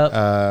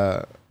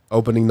 Yeah.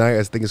 Opening night,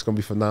 I think it's going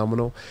to be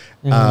phenomenal.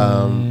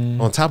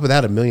 On top of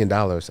that, $1 million.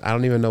 I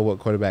don't even know what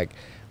quarterback.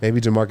 Maybe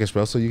Jamarcus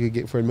Russell you could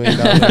get for $1 million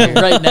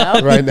right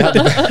now. Right now,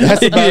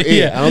 that's about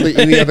it. I don't think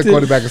any other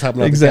quarterback is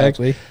hopping off the couch.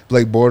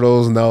 Blake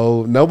Bortles,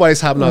 no, nobody's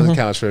hopping off the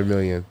couch for $1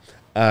 million.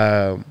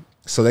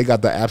 So they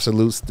got the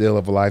absolute steal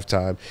of a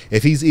lifetime.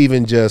 If he's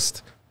even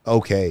just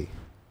okay,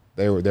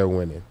 they're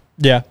winning.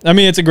 Yeah, I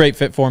mean it's a great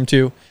fit for him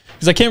too.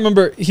 Because I can't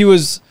remember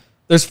there's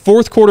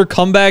fourth quarter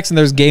comebacks and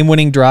there's game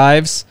winning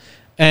drives,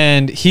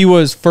 and he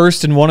was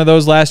first in one of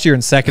those last year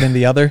and second in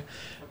the other.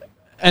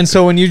 And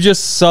so when you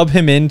just sub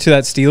him into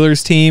that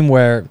Steelers team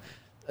where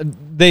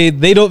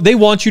they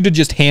want you to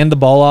just hand the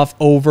ball off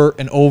over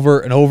and over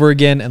and over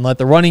again and let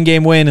the running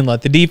game win and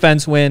let the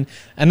defense win,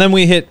 and then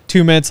we hit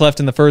 2 minutes left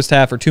in the first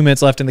half or 2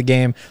 minutes left in the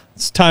game,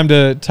 it's time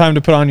to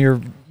put on your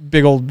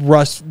big old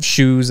Russ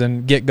shoes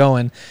and get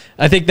going.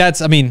 I think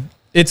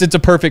it's a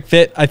perfect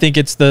fit. I think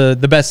it's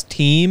the best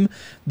team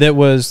that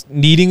was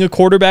needing a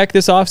quarterback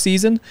this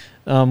offseason,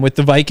 with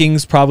the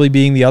Vikings probably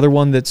being the other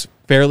one that's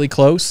fairly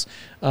close.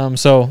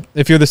 So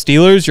if you're the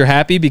Steelers, you're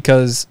happy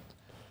because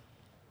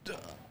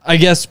I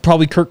guess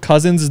probably Kirk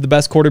Cousins is the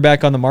best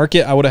quarterback on the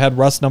market. I would have had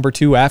Russ number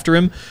 2 after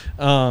him,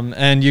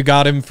 and you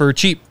got him for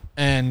cheap,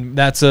 and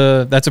that's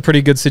a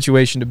pretty good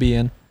situation to be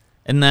in.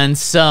 And then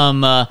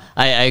some. I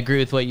agree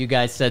with what you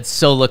guys said.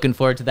 So looking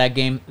forward to that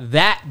game.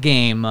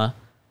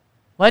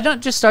 Why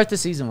don't just start the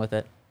season with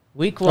it?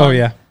 Week 1. Oh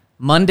yeah.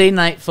 Monday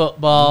Night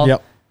Football.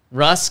 Yep.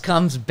 Russ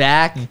comes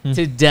back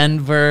to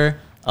Denver.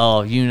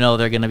 Oh, you know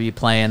they're going to be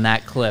playing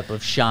that clip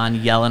of Sean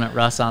yelling at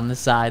Russ on the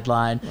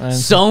sideline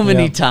so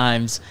many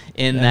times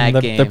in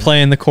that game. They're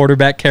playing the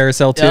quarterback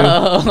carousel too.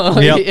 Oh,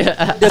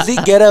 yeah. Does he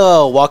get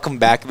a welcome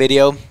back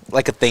video,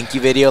 like a thank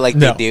you video like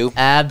they do?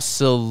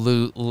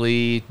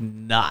 Absolutely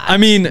not. I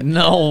mean,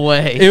 no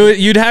way.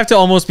 You'd have to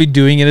almost be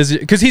doing it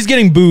because he's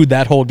getting booed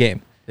that whole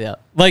game. Yeah.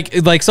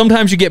 Like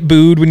sometimes you get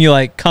booed when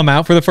you come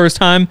out for the first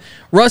time.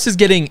 Russ is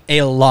getting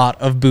a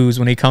lot of boos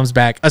when he comes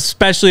back,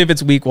 especially if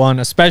it's week 1,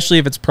 especially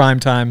if it's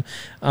prime time.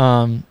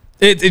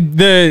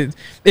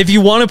 If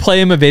you want to play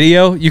him a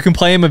video, you can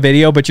play him a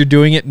video, but you're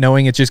doing it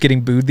knowing it's just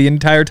getting booed the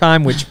entire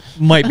time, which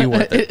might be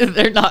worth it.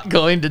 They're not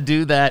going to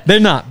do that. They're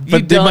not,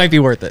 but it might be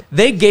worth it.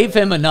 They gave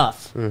him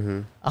enough.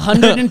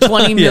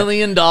 $120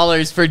 million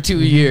for 2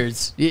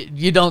 years.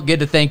 You don't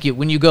get to thank you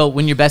when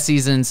your best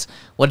seasons.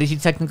 What did he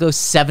technically go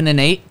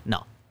 7-8?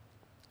 No.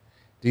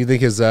 Do you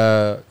think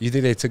you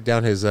think they took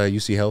down his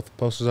UC Health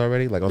posters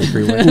already, like on the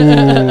freeway?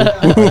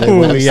 They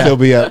will still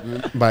be up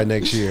by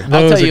next year.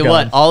 I'll tell you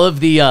what, all of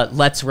the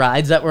Let's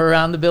Rides that were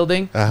around the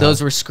building,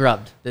 those were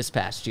scrubbed this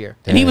past year.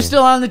 Dang. And he was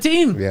still on the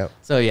team. Yeah.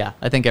 So, yeah,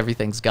 I think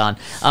everything's gone.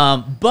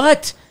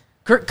 But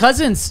Kirk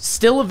Cousins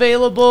still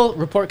available.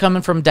 Report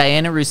coming from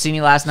Diana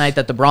Rossini last night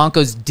that the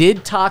Broncos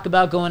did talk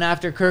about going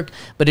after Kirk,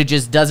 but it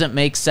just doesn't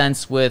make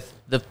sense with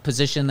the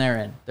position they're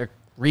in. They're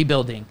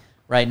rebuilding.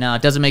 right now.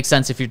 It doesn't make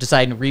sense if you're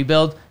deciding to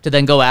rebuild to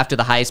then go after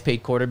the highest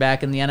paid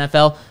quarterback in the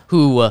NFL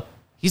who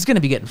he's going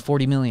to be getting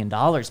 $40 million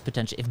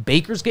potentially. If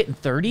Baker's getting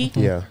 30,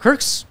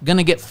 Kirk's going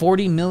to get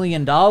 $40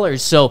 million.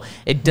 So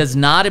it does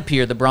not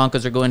appear the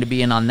Broncos are going to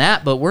be in on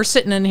that. But we're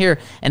sitting in here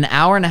an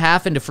hour and a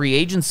half into free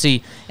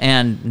agency,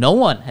 and no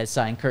one has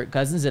signed Kirk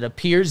Cousins. It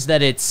appears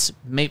that it's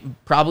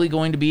probably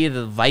going to be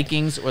the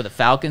Vikings or the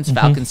Falcons.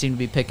 Falcons seem to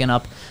be picking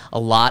up a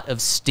lot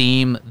of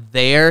steam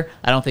there.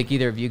 I don't think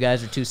either of you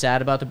guys are too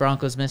sad about the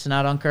Broncos missing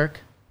out on Kirk.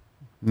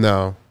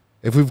 No.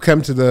 If we've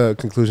come to the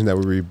conclusion that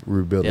we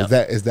rebuild,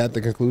 is that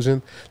the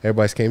conclusion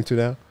everybody's came to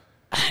now?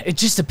 It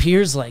just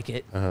appears like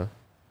it. Do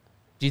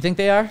you think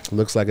they are?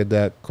 Looks like a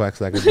duck,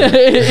 quacks like a duck.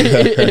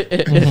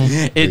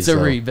 It's a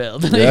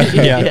rebuild.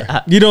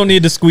 Yeah. You don't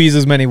need to squeeze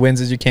as many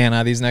wins as you can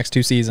out of these next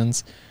 2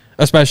 seasons,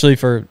 especially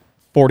for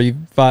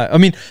 45. I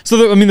mean,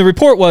 the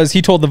report was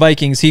he told the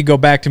Vikings he'd go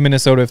back to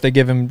Minnesota if they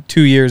give him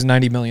 2 years,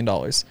 $90 million.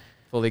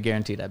 Fully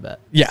guaranteed, I bet.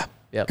 Yeah.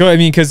 Yep. I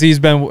mean, because it's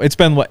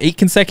been what, 8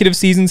 consecutive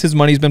seasons his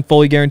money's been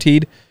fully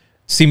guaranteed.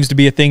 Seems to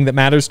be a thing that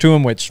matters to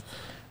him, which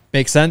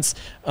makes sense.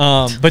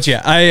 But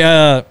yeah,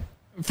 I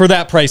for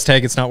that price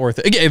tag, it's not worth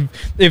it.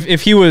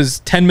 If he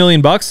was $10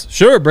 million,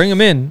 sure, bring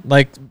him in.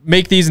 Like,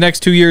 make these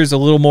next 2 years a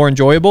little more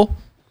enjoyable.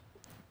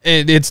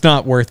 It's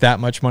not worth that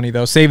much money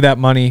though. Save that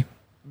money,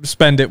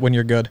 spend it when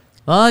you're good.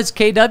 Well, as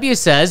KW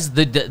says,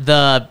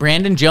 the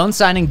Brandon Jones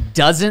signing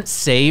doesn't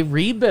say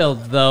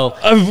rebuild though.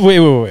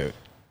 Wait.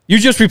 You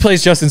just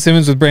replaced Justin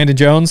Simmons with Brandon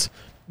Jones.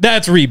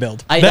 That's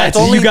rebuild. That's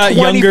only you got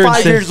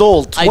 25 years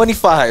old.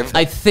 25.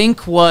 I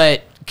think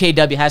what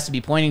KW has to be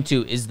pointing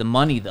to is the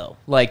money, though.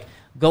 Like,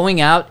 going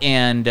out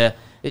and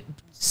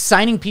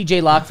signing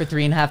PJ Locke for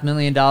 $3.5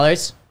 million.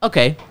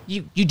 Okay,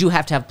 you do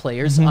have to have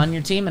players on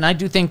your team, and I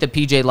do think that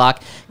PJ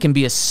Locke can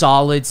be a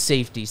solid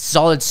safety,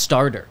 solid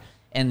starter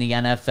in the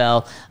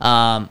NFL.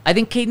 I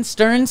think Caden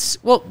Stearns,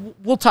 well,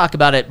 we'll talk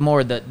about it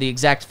more, the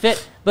exact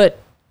fit, but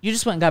you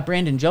just went and got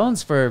Brandon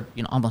Jones for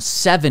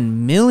almost $7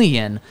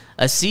 million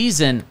a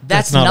season.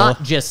 That's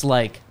not just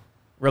like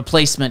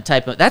replacement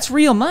type of. That's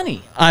real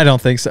money. I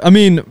don't think so. I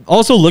mean,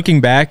 also looking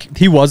back,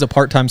 he was a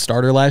part-time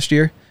starter last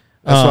year.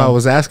 That's why I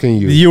was asking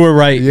you. You were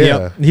right. Yeah,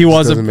 yep. He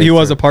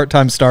was a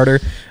part-time starter.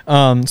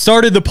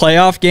 Started the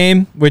playoff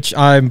game, which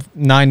I'm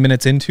 9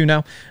 minutes into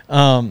now.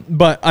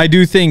 But I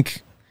do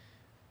think,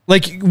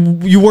 like,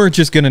 you weren't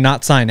just going to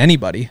not sign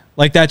anybody.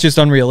 Like, that's just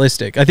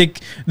unrealistic. I think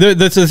the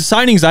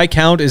signings I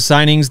count as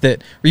signings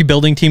that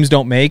rebuilding teams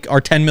don't make are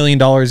 $10 million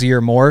a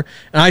year more.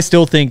 And I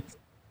still think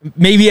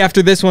maybe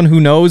after this one, who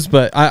knows?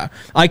 But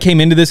I came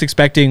into this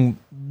expecting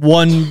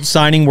one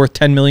signing worth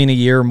 $10 million a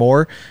year or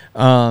more.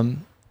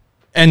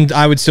 And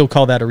I would still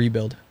call that a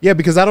rebuild. Yeah,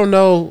 because I don't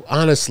know,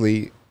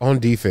 honestly, on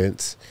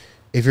defense,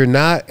 if you're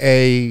not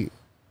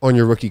on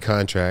your rookie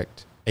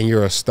contract and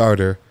you're a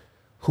starter,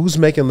 who's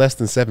making less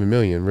than $7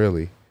 million,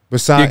 really?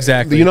 Besides,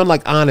 exactly.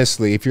 Like,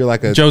 honestly, if you're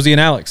like a Josie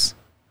and Alex,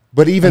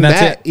 but even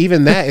that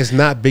is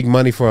not big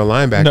money for a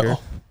linebacker. No.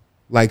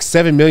 Like,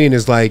 $7 million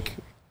is like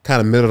kind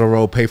of middle of the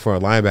road pay for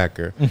a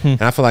linebacker.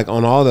 And I feel like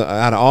out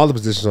of all the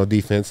positions on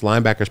defense,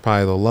 linebacker's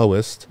probably the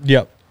lowest.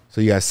 Yep.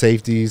 So you got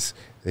safeties,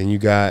 then you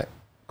got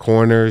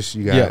corners,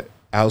 you got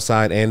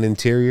outside and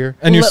interior,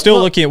 and you're still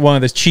looking at one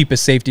of the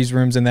cheapest safeties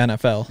rooms in the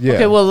NFL. Yeah.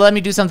 Okay, well, let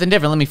me do something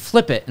different. Let me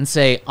flip it and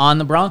say on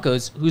the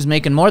Broncos, who's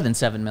making more than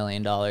 $7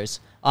 million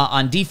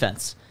on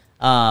defense?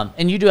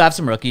 And you do have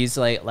some rookies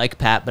like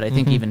Pat, but I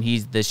think even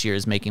this year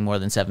is making more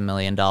than $7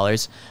 million.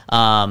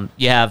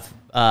 You have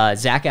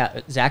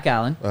Zach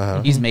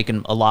Allen. He's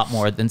making a lot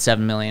more than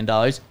 $7 million.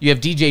 You have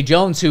DJ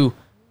Jones, who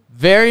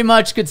very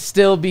much could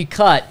still be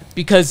cut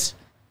because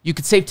you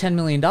could save $10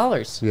 million.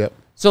 Yep.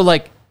 So,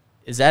 like,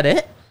 is that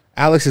it?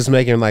 Alex is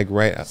making like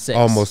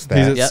almost that.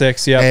 He's at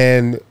 6, yeah.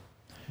 And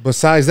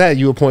besides that,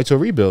 you would point to a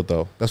rebuild,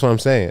 though. That's what I'm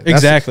saying.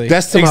 Exactly.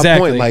 That's to my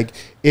point. Like,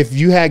 if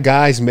you had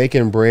guys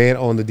making bread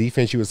on the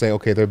defense, you would say,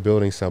 okay, they're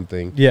building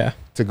something. Yeah.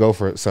 To go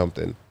for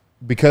something.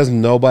 Because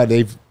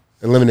they've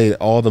eliminated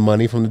all the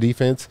money from the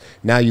defense.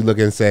 Now you look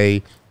and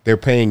say they're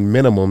paying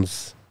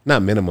minimums,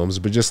 not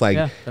minimums, but just like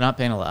they're not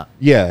paying a lot.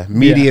 Yeah,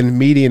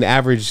 median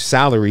average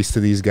salaries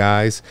to these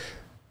guys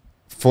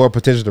for a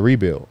potential to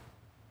rebuild.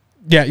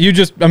 Yeah, you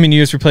just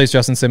replaced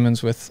Justin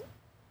Simmons with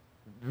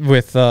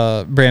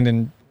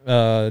Brandon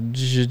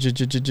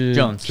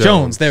Jones.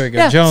 Jones, there we go.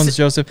 Yeah, Jones,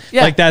 Joseph.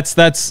 Yeah. Like that's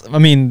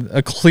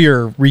a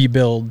clear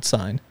rebuild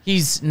sign.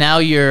 He's now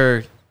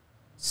your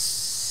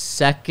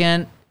third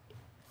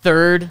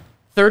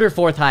or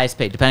fourth highest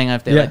paid, depending on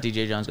if they let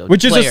DJ Jones go.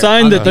 Which is a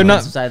sign that they're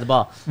not side of the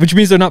ball. Which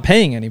means they're not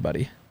paying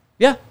anybody.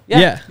 Yeah.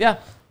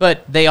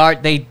 But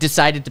they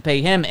decided to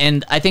pay him,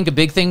 and I think a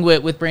big thing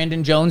with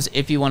Brandon Jones,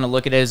 if you want to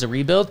look at it as a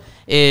rebuild,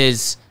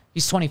 is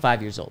he's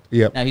 25 years old.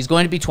 Yep. Now he's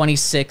going to be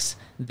 26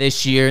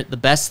 this year. The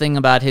best thing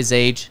about his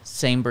age,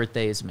 same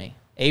birthday as me,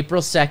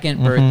 April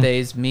 2nd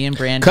birthdays, me and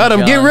Brandon Cut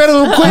him. Jones. Get rid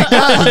of him quick.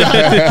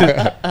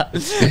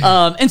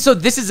 And so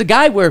this is a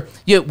guy where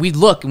we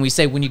look and we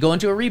say, when you go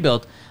into a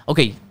rebuild,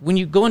 okay, when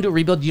you go into a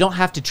rebuild, you don't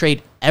have to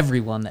trade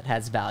everyone that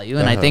has value.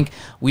 And I think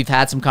we've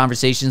had some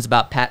conversations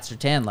about Pat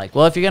Surtain, like,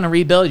 well, if you're going to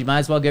rebuild, you might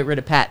as well get rid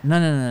of Pat.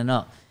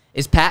 No.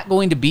 Is Pat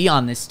going to be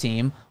on this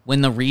team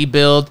when the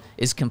rebuild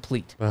is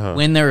complete,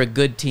 when they're a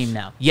good team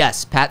now?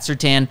 Yes, Pat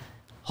Surtain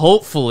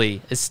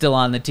hopefully is still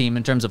on the team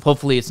in terms of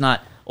hopefully it's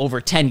not over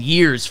 10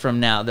 years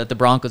from now that the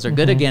Broncos are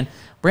good again.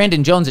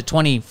 Brandon Jones at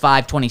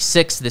 25,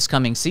 26 this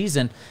coming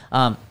season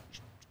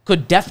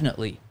could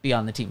definitely be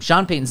on the team.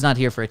 Sean Payton's not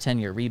here for a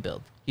 10-year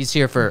rebuild. He's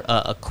here for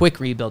a quick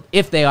rebuild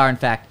if they are, in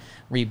fact,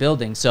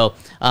 rebuilding. So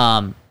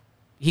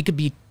he could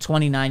be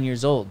 29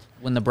 years old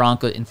when the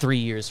Broncos, in 3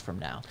 years from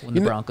now, when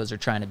the Broncos are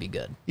trying to be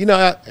good.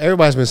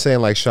 Everybody's been saying,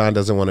 like, Sean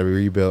doesn't want to be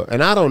rebuilt.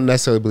 And I don't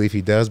necessarily believe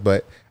he does,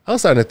 but I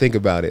was starting to think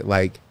about it.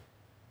 Like,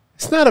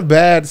 it's not a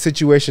bad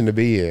situation to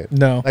be in.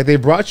 No. Like, they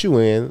brought you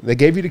in. They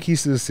gave you the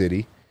keys to the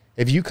city.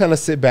 If you kind of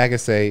sit back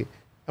and say,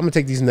 I'm going to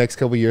take these next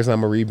couple of years and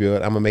I'm going to rebuild.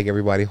 I'm going to make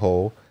everybody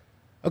whole.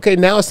 Okay,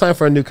 now it's time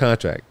for a new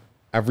contract.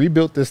 I've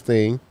rebuilt this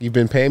thing. You've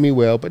been paying me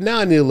well, but now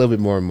I need a little bit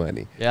more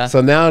money. Yeah.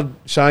 So now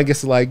Sean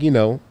gets to, like,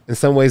 in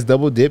some ways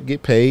double dip,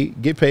 get paid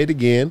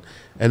again,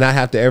 and not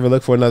have to ever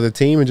look for another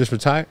team and just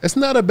retire. It's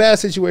not a bad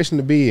situation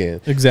to be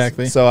in.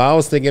 Exactly. So I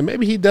was thinking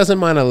maybe he doesn't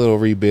mind a little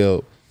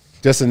rebuild.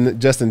 Just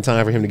in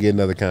time for him to get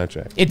another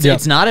contract.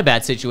 It's not a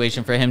bad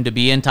situation for him to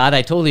be in, Todd.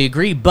 I totally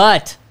agree,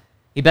 but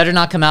he better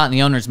not come out in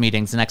the owners'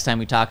 meetings the next time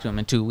we talk to him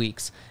in 2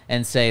 weeks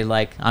and say,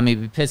 like, I'm going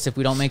to be pissed if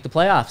we don't make the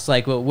playoffs.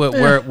 Like,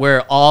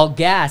 we're all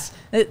gas.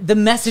 The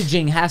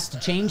messaging has to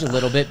change a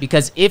little bit,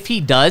 because if he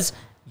does,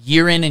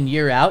 year in and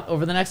year out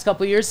over the next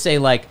couple of years, say,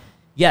 like,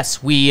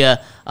 yes, we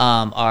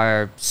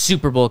are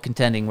Super Bowl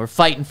contending. We're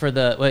fighting for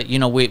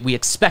we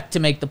expect to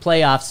make the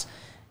playoffs,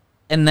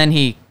 and then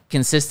he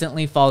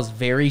consistently falls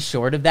very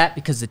short of that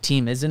because the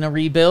team is in a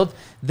rebuild,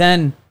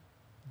 then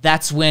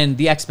that's when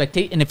the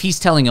expectation, and if he's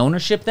telling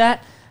ownership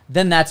that,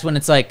 then that's when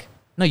it's like,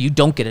 no, you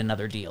don't get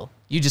another deal.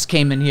 You just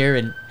came in here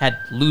and had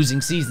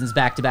losing seasons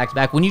back to back to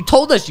back when you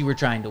told us you were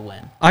trying to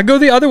win. I go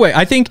the other way.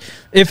 I think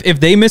if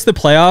they miss the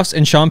playoffs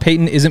and Sean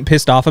Payton isn't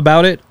pissed off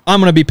about it, I'm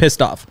going to be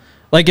pissed off.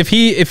 Like, if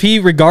he,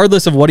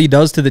 regardless of what he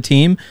does to the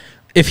team,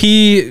 if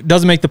he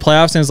doesn't make the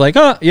playoffs and is like,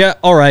 oh, yeah,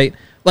 all right,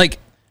 like,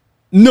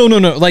 no.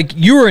 Like,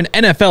 you're an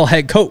NFL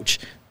head coach.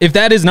 If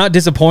that is not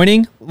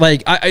disappointing,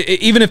 like,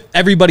 even if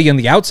everybody on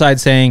the outside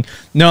saying,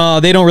 no,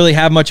 they don't really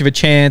have much of a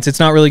chance, it's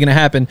not really going to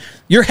happen,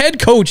 your head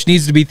coach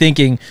needs to be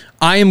thinking,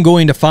 I am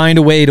going to find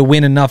a way to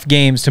win enough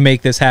games to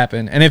make this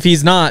happen. And if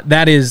he's not,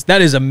 that is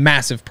a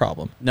massive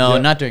problem. No,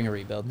 not during a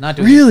rebuild. Not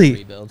during a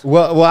rebuild.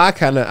 Well, I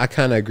kind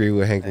of agree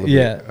with Hank a little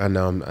bit.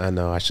 I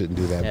know I shouldn't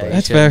do that, but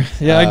that's fair.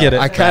 Yeah, I get it.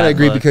 I kind of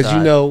agree because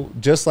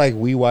just like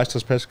we watch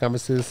those press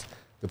conferences,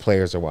 the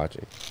players are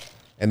watching,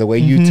 and the way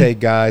you take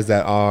guys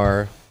that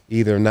are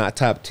either not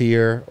top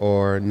tier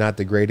or not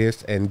the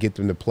greatest and get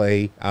them to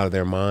play out of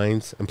their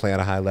minds and play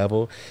at a high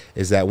level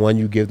is that, one,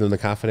 you give them the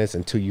confidence,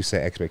 and two, you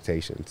set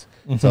expectations.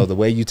 So the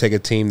way you take a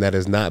team that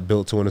is not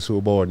built to win a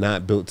Super Bowl or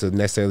not built to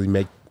necessarily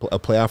make a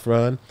playoff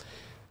run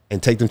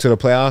and take them to the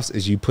playoffs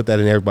is you put that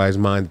in everybody's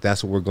mind.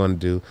 That's what we're going to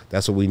do.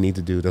 That's what we need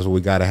to do. That's what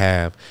we got to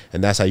have.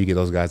 And that's how you get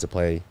those guys to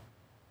play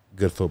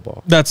good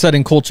football. That's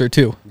setting culture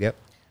too. Yep.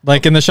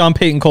 Like, in the Sean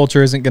Payton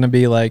culture isn't going to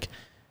be like,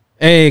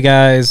 hey,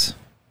 guys,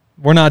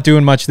 we're not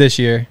doing much this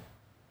year.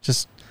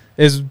 Just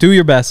do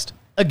your best.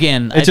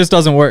 Again, it just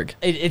doesn't work.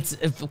 It's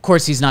of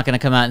course he's not going to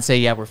come out and say,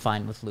 yeah, we're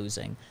fine with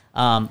losing.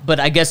 But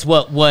I guess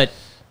what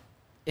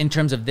in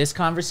terms of this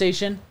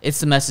conversation, it's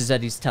the message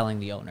that he's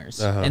telling the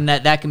owners, and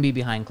that can be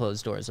behind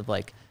closed doors of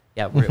like,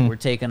 yeah, we're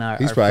taking our.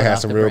 He's probably had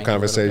some real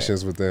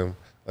conversations with them,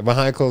 like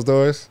behind closed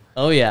doors.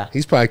 Oh yeah,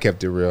 he's probably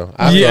kept it real.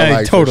 I feel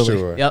like totally.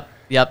 For sure.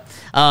 Yep.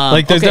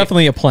 Like, there's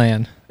definitely a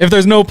plan. If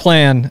there's no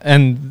plan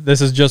and this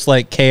is just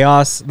like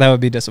chaos, that would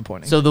be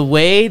disappointing. So the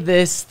way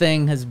this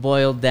thing has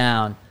boiled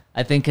down,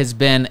 I think, has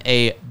been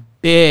a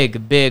big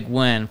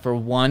win for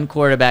one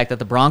quarterback that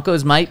the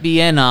Broncos might be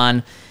in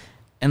on,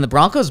 and the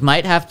Broncos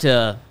might have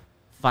to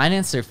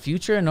finance their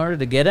future in order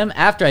to get him.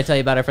 After I tell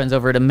you about our friends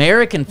over at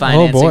American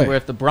Financing, where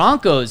if the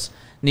Broncos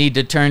need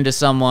to turn to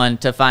someone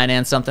to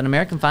finance something,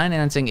 American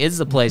Financing is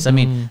the place. I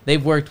mean,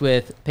 they've worked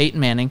with Peyton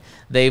Manning.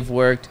 They've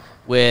worked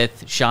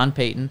with Sean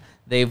Payton.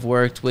 They've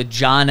worked with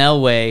John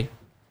Elway.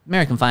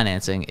 American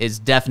Financing is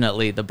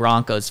definitely the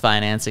Broncos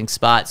financing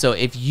spot. So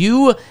if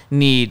you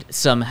need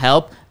some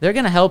help, they're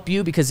going to help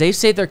you because they've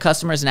saved their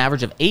customers an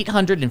average of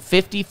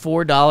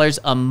 $854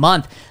 a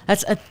month.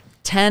 That's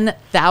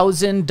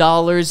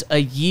 $10,000 a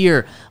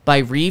year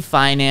by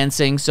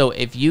refinancing. So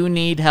if you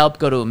need help,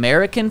 go to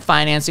American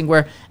Financing,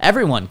 where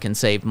everyone can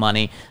save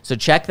money. So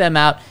check them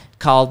out.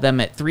 call them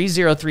at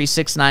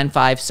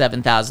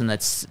 303-695-7000.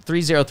 That's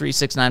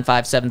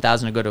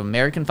 303-695-7000, or go to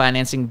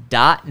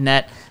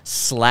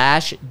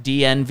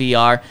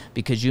americanfinancing.net/DNVR,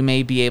 because you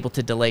may be able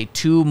to delay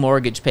 2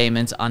 mortgage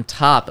payments on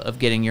top of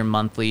getting your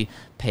monthly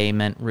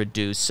payment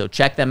reduced. So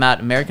check them out,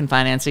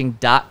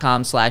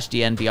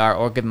 americanfinancing.com/DNVR,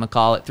 or give them a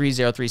call at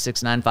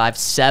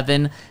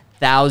 303-695-7000.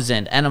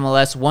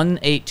 NMLS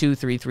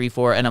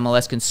 182334,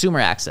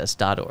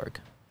 NMLSconsumeraccess.org.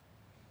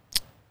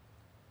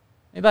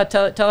 Maybe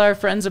tell our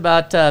friends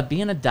about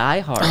being a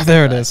diehard. Oh,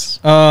 there it is.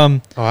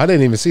 I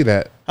didn't even see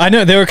that. I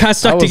know they were kind of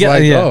stuck together.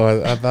 Like,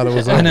 yeah. I thought it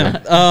was. I know.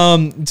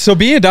 So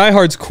being a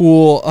diehard's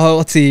cool.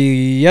 Let's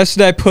see.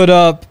 Yesterday I put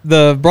up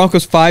the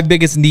Broncos' 5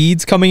 biggest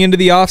needs coming into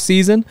the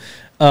offseason,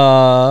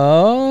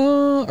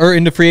 or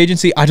into free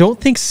agency. I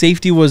don't think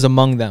safety was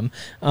among them.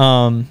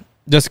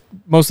 Just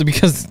mostly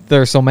because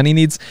there are so many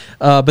needs.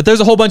 But there's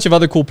a whole bunch of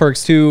other cool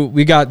perks too.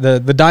 We got the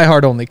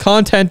diehard only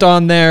content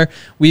on there.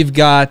 We've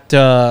got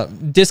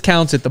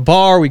discounts at the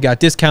bar. We got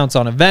discounts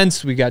on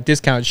events. We got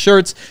discount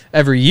shirts.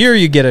 Every year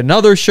you get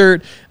another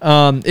shirt.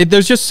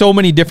 There's just so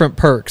many different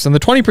perks. And the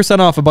 20%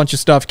 off a bunch of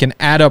stuff can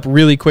add up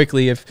really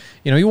quickly if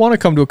you want to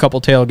come to a couple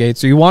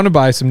tailgates or you want to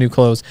buy some new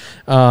clothes.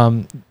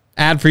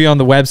 Ad for you on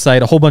the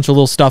website, a whole bunch of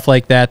little stuff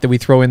like that we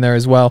throw in there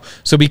as well.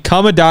 So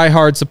become a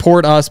diehard,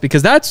 support us,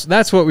 because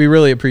that's what we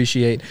really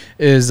appreciate,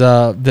 is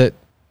that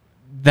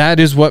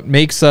is what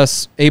makes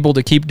us able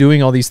to keep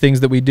doing all these things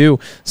that we do.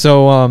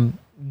 So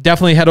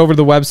definitely head over to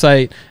the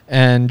website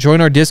and join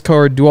our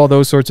Discord, do all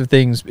those sorts of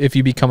things if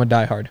you become a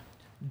diehard.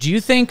 Do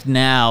you think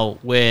now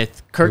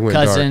with Kirk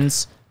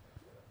Cousins,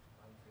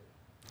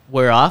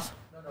 we're off?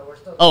 No, we're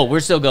still going. We're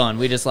still going.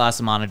 We just lost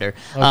the monitor.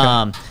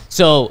 Okay.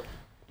 So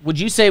would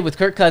you say with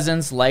Kirk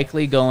Cousins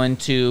likely going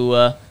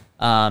to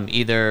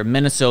either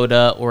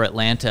Minnesota or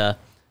Atlanta,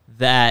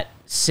 that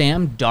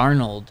Sam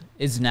Darnold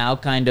is now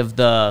kind of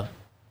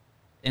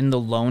in the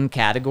lone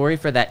category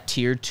for that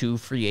tier 2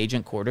 free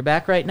agent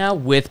quarterback right now,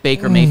 with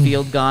Baker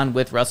Mayfield gone,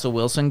 with Russell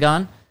Wilson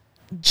gone?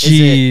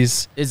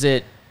 Jeez. Is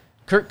it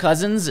Kirk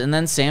Cousins and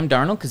then Sam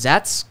Darnold? Because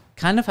that's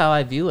kind of how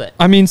I view it.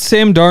 I mean,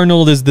 Sam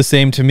Darnold is the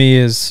same to me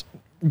as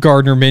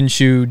Gardner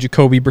Minshew,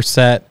 Jacoby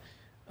Brissett,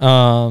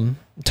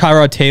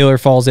 Tyrod Taylor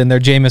falls in there,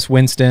 Jameis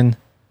Winston.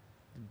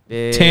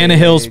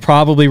 Tannehill's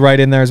probably right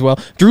in there as well.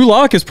 Drew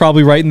Locke is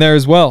probably right in there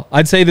as well.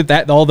 I'd say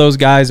that all those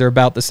guys are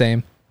about the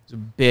same. It's a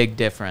big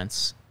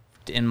difference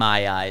in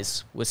my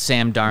eyes with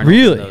Sam Darnold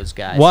really? And those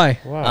guys. Why?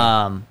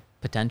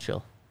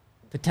 Potential.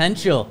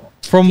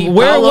 From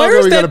where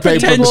is that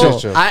potential?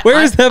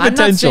 Where is that potential? I'm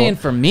not saying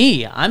for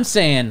me. I'm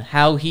saying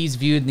how he's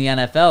viewed in the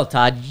NFL,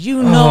 Todd.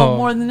 You know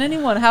more than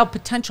anyone how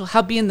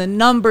being the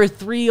number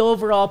 3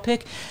 overall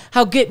pick,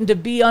 how getting to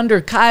be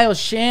under Kyle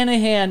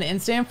Shanahan in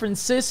San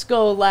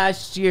Francisco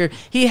last year.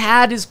 He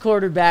had his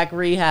quarterback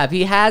rehab.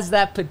 He has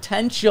that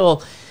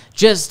potential.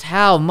 Just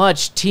how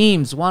much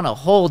teams want to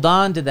hold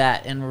on to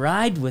that and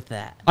ride with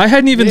that. I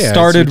hadn't even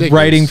started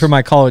writing for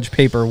my college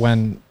paper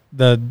when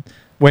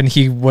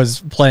he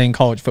was playing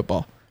college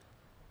football.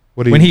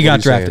 When he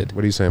got drafted.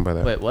 What are you saying by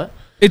that? Wait, what?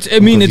 It's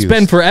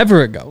been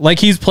forever ago. Like,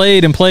 he's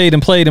played and played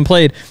and played and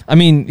played. I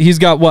mean, he's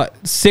got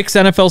 6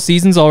 NFL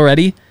seasons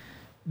already.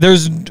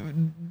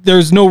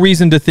 There's no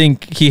reason to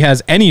think he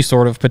has any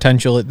sort of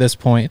potential at this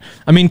point.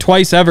 I mean,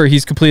 twice ever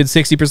he's completed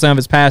 60% of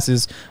his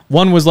passes.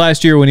 One was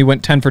last year when he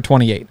went 10 for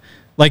 28.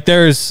 Like,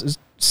 there's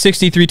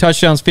 63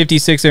 touchdowns,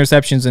 56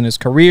 interceptions in his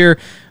career.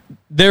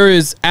 There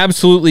is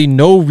absolutely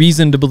no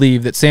reason to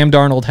believe that Sam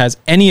Darnold has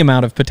any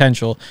amount of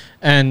potential,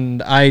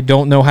 and I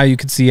don't know how you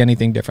could see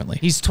anything differently.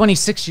 He's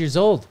 26 years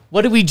old.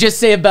 What did we just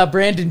say about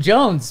Brandon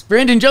Jones?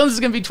 Brandon Jones is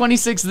going to be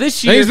 26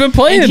 this year. And he's been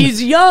playing. And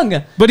he's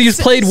young. But he's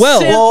played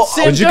well.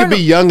 But you could be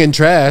young and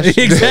trash.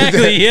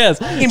 Exactly, yes.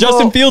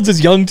 Justin Fields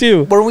is young,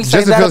 too.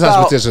 Justin Fields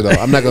has potential, though.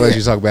 I'm not going to let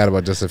you talk bad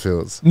about Justin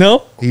Fields.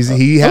 No?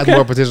 He has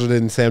more potential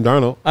than Sam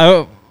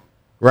Darnold.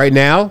 Right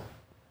now?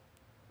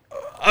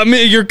 I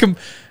mean,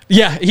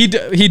 yeah, he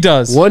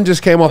does. One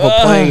just came off a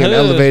plane and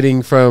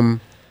elevating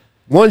from.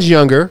 One's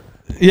younger.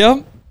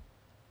 Yep.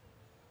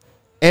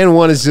 And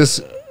one has just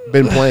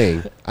been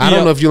playing. I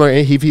don't know if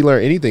he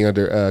learned anything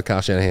under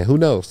Kyle Shanahan. Who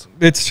knows?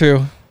 It's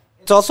true.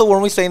 It's also,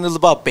 when we saying this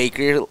about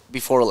Baker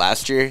before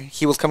last year,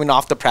 he was coming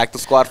off the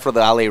practice squad for the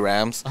LA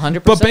Rams.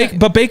 100%.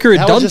 But Baker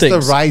had done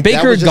things.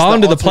 Baker had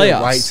gone to the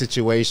playoffs. Right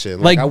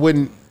situation. Like, I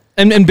wouldn't.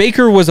 And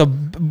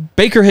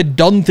Baker had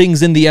done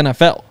things in the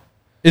NFL.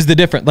 Is the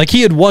difference. Like,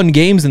 he had won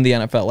games in the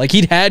NFL. Like,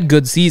 he'd had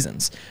good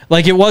seasons.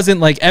 Like, it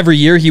wasn't like every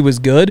year he was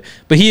good,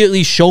 but he at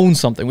least shown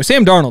something. With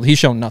Sam Darnold, he's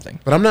shown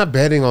nothing. But I'm not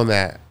betting on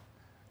that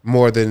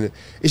more than...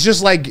 It's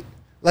just like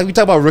we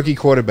talk about rookie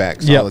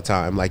quarterbacks all the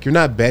time. Like, you're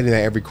not betting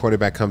that every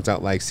quarterback comes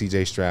out like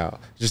C.J. Stroud.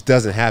 It just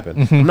doesn't happen.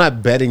 Mm-hmm. I'm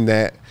not betting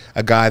that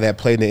a guy that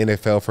played in the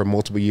NFL for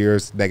multiple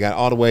years, that got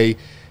all the way,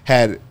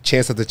 had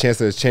chance after chance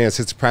after chance,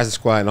 hits the practice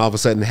squad, and all of a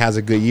sudden has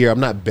a good year.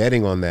 I'm not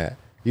betting on that.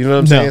 You know what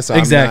I'm saying? So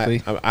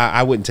exactly.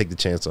 I wouldn't take the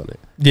chance on it.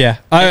 Yeah.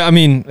 I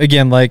mean,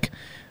 again, like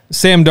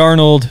Sam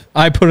Darnold,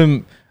 I put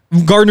him.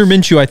 Gardner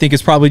Minshew, I think,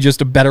 is probably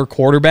just a better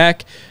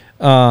quarterback.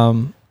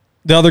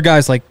 the other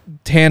guys like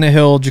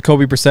Tannehill,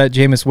 Jacoby Brissett,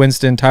 Jameis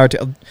Winston,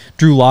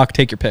 Drew Locke,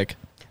 take your pick.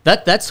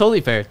 That's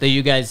totally fair that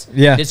you guys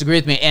disagree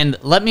with me. And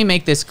let me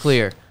make this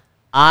clear.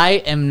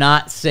 I am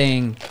not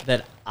saying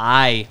that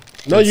I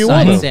No, you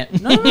want Sam.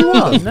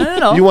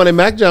 No. You wanted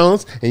Mac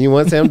Jones and you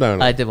want Sam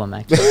Darnold. I did want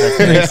Mac Jones. That's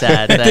very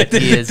sad that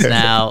he is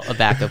now a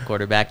backup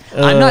quarterback.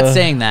 I'm not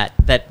saying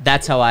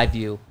that's how I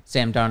view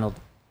Sam Darnold.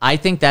 I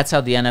think that's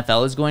how the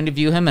NFL is going to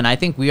view him, and I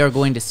think we are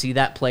going to see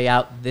that play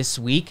out this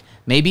week,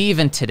 maybe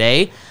even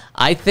today.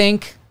 I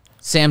think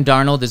Sam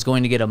Darnold is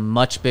going to get a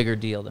much bigger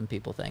deal than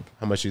people think.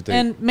 How much you think?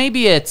 And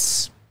maybe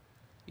it's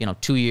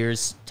 2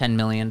 years, $10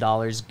 million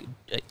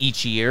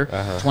each year,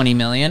 $20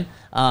 million.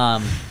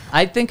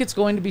 I think it's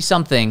going to be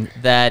something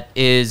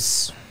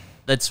that's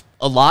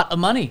a lot of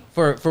money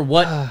for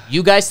what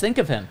you guys think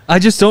of him. I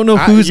just don't know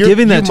who's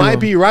giving that to him. You might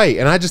be right,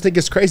 and I just think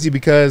it's crazy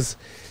because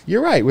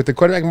you're right with the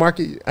quarterback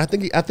market. I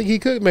think he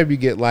could maybe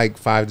get like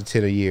 5 to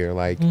 10 a year.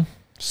 Like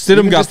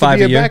Stidham got 5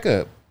 a year.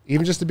 Backup,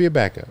 even just to be a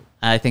backup.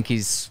 I think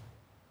he's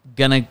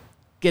gonna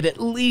get at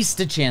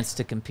least a chance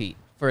to compete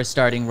for a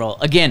starting role.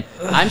 Again,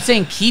 I'm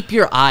saying keep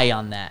your eye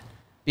on that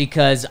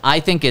because I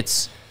think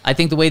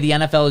the way the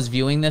NFL is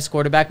viewing this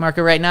quarterback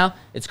market right now,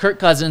 it's Kirk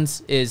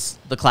Cousins is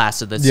the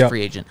class of this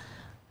free agent.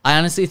 I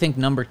honestly think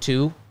number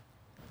 2,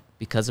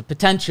 because of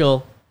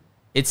potential,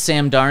 it's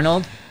Sam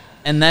Darnold,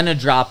 and then a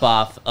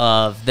drop-off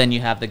then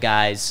you have the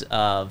guys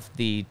of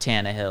the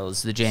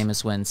Tannehills, the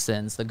Jameis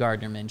Winstons, the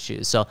Gardner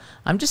Minshew's. So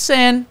I'm just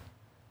saying,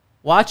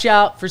 watch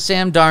out for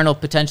Sam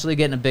Darnold potentially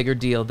getting a bigger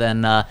deal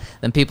than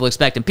people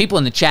expect. And people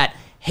in the chat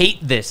hate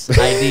this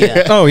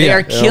idea. They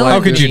are killing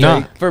How could you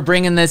not? for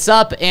bringing this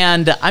up.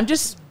 And I'm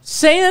just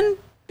saying,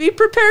 be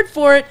prepared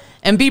for it.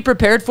 And be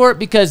prepared for it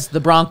because the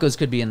Broncos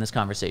could be in this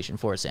conversation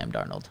for Sam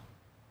Darnold.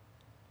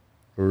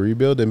 We're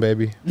rebuilding,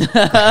 baby.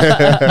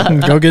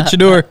 Go get your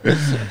door.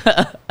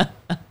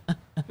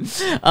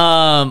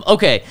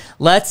 Okay,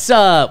 let's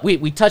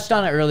we touched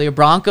on it earlier.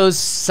 Broncos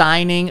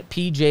signing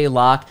PJ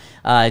Locke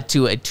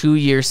to a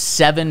 2-year,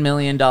 $7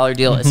 million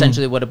deal.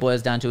 Essentially what it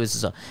boils down to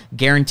is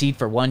guaranteed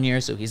for 1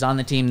 year, so he's on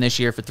the team this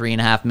year for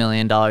 $3.5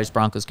 million.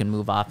 Broncos can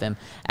move off him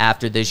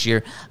after this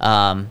year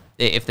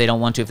if they don't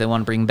want to, if they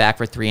want to bring him back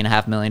for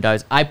 $3.5 million.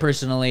 I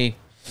personally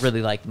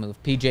really like the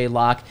move. PJ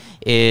Locke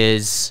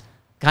is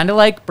kind of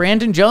like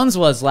Brandon Jones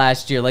was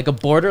last year, like a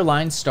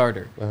borderline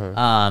starter.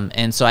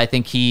 And so I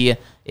think he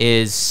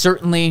is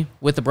certainly,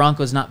 with the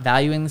Broncos not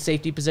valuing the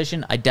safety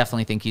position, I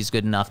definitely think he's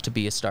good enough to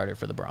be a starter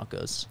for the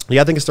Broncos.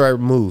 Yeah, I think it's the right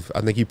move.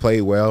 I think he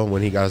played well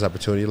when he got his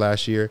opportunity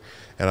last year,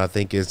 and I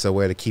think it's a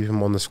way to keep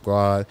him on the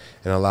squad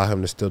and allow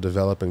him to still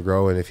develop and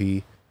grow. And if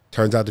he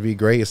turns out to be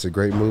great, it's a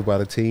great move by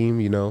the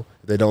team. If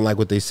they don't like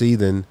what they see,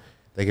 then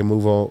they can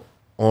move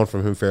on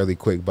from him fairly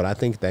quick. But I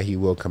think that he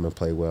will come and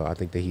play well. I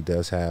think that he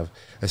does have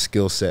a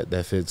skill set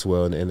that fits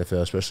well in the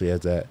NFL, especially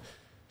as that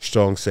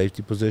strong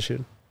safety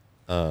position.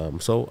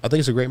 So I think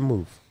it's a great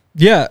move.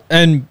 Yeah,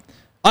 and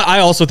I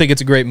also think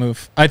it's a great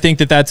move. I think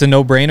that's a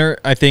no-brainer.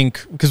 I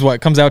think because it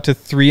comes out to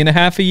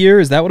 3.5 a year.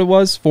 Is that what it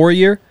was? 4 a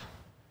year?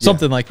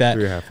 Something like that.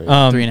 3.5.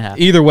 3.5.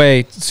 Either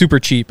way, super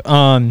cheap.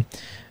 And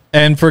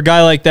for a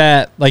guy like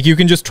that, you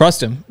can just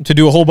trust him to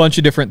do a whole bunch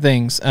of different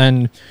things.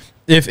 And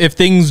if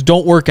things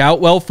don't work out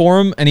well for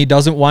him and he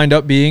doesn't wind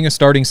up being a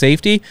starting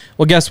safety,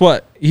 well, guess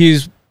what?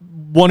 He's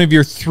one of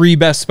your 3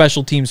 best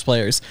special teams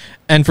players.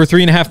 And for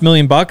 $3.5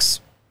 million,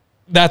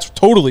 that's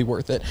totally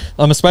worth it,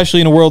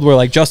 especially in a world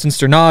where Justin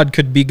Sternad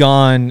could be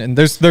gone, and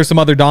there's some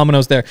other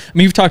dominoes there. I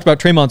mean, you've talked about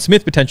Traymon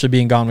Smith potentially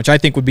being gone, which I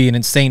think would be an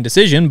insane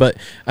decision, but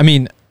I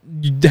mean,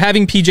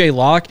 having PJ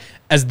Locke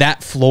as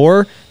that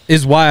floor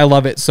is why I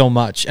love it so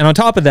much. And on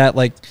top of that,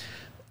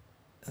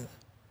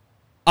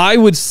 I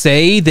would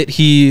say that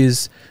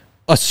he's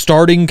a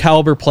starting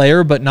caliber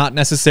player, but not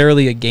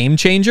necessarily a game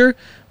changer.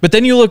 But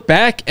then you look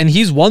back and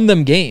he's won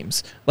them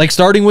games,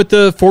 starting with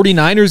the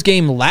 49ers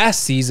game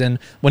last season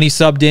when he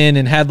subbed in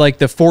and had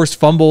the forced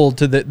fumble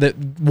that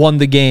won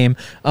the game.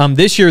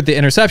 This year, the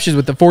interceptions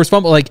with the forced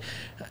fumble.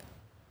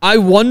 I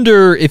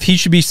wonder if he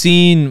should be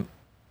seen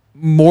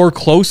more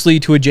closely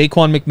to a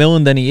Jaquan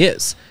McMillan than he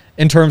is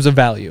in terms of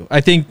value.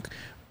 I think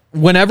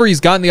whenever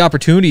he's gotten the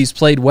opportunity, he's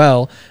played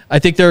well. I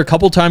think there are a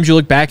couple times you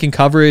look back in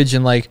coverage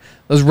and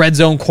those red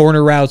zone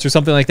corner routes or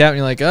something like that, and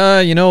you're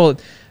like,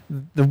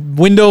 the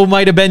window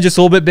might have been just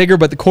a little bit bigger,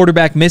 but the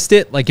quarterback missed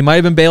it. He might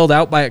have been bailed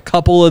out by a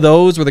couple of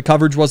those where the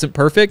coverage wasn't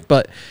perfect,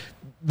 but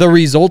the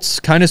results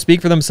kind of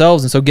speak for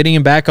themselves. And so getting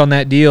him back on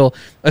that deal,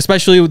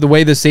 especially with the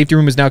way the safety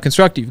room is now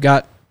constructed, you've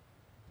got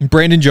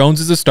Brandon Jones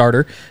as a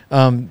starter,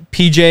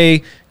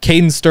 PJ,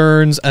 Caden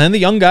Stearns, and then the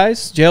young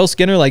guys, JL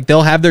Skinner,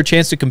 they'll have their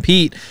chance to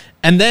compete.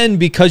 And then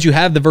because you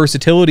have the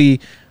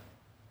versatility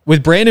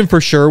with Brandon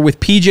for sure, with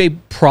PJ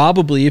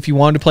probably, if you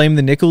wanted to play him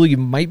the nickel, you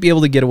might be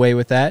able to get away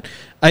with that.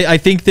 I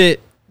think that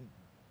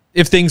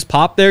if things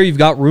pop there, you've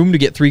got room to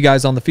get 3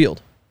 guys on the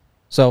field.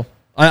 So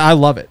I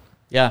love it.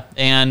 Yeah,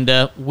 and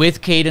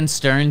with Caden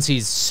Stearns,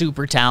 he's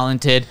super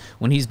talented.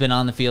 When he's been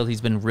on the field,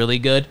 he's been really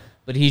good.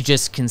 but he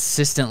just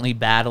consistently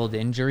battled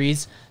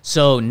injuries.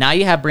 So now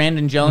you have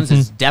Brandon Jones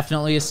is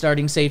definitely a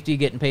starting safety,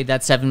 getting paid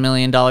that $7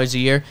 million a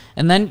year.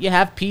 And then you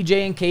have PJ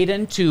and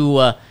Caden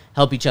to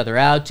help each other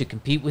out, to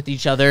compete with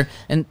each other,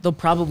 and they'll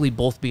probably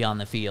both be on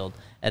the field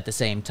at the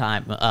same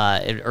time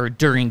or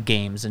during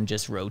games and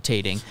just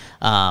rotating.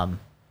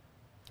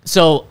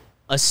 So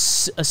a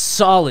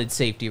solid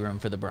safety room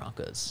for the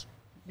Broncos.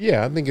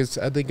 Yeah, I think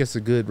it's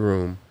a good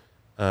room.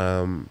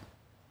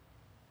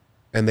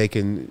 And they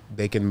can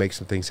make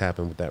some things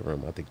happen with that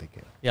room. I think they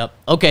can. Yep.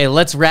 Okay,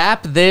 let's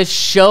wrap this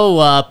show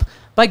up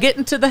by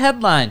getting to the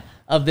headline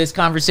of this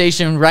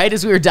conversation. Right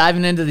as we were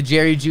diving into the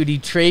Jerry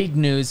Jeudy trade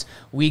news,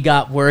 we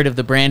got word of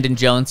the Brandon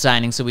Jones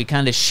signing, so we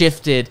kind of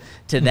shifted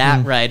to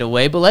that right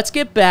away. But let's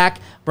get back.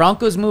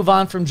 Broncos move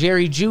on from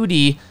Jerry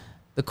Jeudy.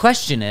 The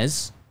question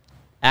is,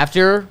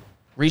 after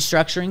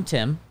restructuring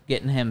Tim,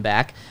 getting him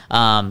back,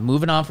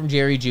 moving on from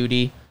Jerry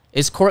Jeudy,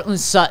 is Courtland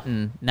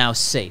Sutton now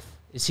safe?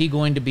 Is he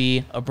going to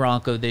be a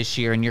Bronco this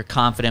year, and you're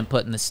confident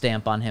putting the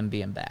stamp on him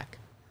being back?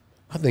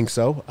 I think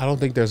so. I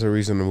don't think there's a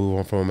reason to move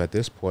on from him at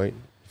this point.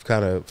 You've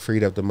kind of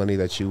freed up the money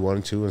that you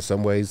wanted to, in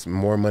some ways,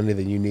 more money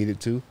than you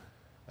needed to.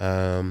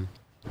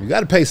 You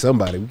got to pay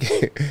somebody.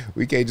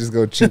 We can't just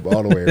go cheap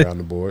all the way around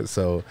the board.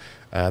 So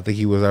I think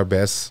he was our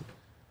best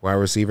wide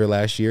receiver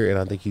last year, and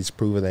I think he's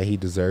proven that he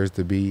deserves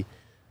to be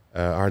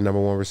our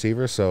number one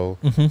receiver. So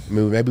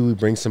maybe we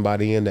bring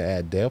somebody in to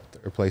add depth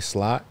or play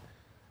slot.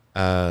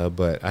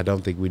 But I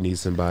don't think we need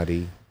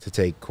somebody to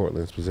take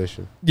Courtland's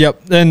position.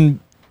 Yep. And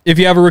if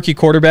you have a rookie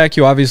quarterback,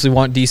 you obviously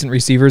want decent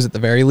receivers at the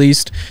very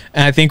least.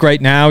 And I think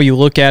right now you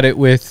look at it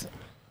with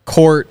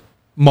Court,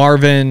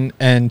 Marvin,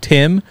 and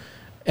Tim,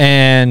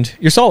 and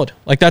you're solid.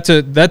 Like that's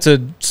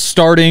a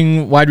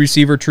starting wide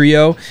receiver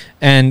trio.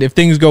 And if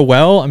things go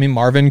well, I mean,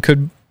 Marvin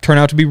could turn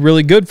out to be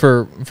really good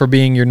for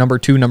being your number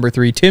 2, number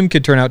 3. Tim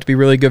could turn out to be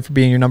really good for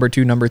being your number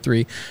 2, number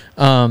 3.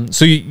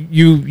 So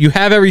you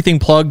have everything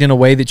plugged in a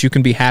way that you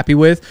can be happy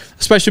with,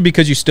 especially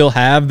because you still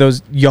have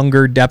those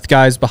younger depth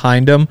guys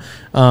behind them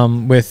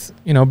with,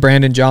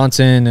 Brandon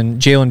Johnson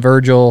and Jalen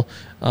Virgil.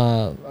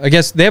 I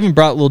guess they haven't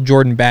brought little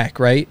Jordan back,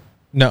 right?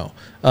 No.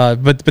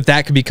 But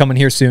that could be coming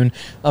here soon.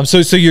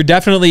 So you're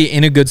definitely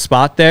in a good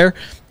spot there.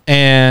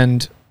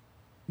 And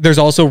there's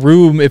also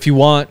room if you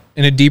want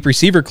in a deep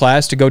receiver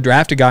class to go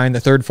draft a guy in the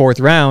 3rd, 4th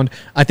round.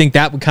 I think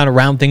that would kind of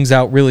round things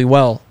out really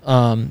well.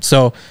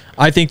 So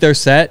I think they're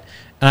set.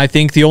 And I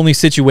think the only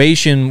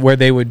situation where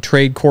they would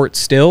trade Court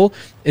still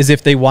is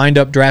if they wind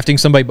up drafting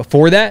somebody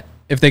before that.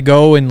 If they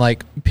go and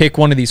pick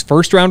one of these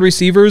 1st round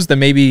receivers, then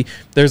maybe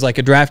there's a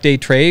draft day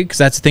trade. Because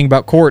that's the thing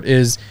about Court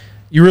is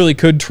you really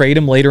could trade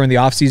him later in the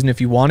offseason if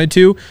you wanted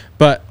to.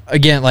 But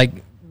again,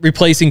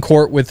 replacing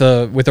Court with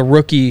a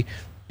rookie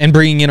and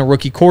bringing in a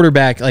rookie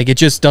quarterback, it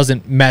just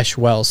doesn't mesh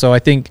well. So I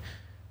think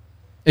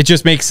it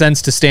just makes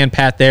sense to stand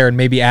pat there and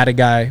maybe add a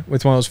guy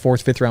with one of those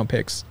 4th, 5th round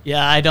picks.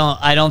 Yeah, I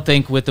don't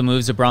think with the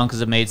moves the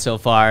Broncos have made so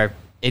far,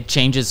 it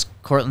changes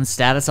Courtland's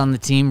status on the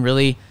team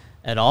really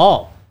at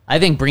all. I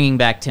think bringing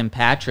back Tim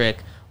Patrick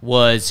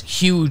was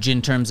huge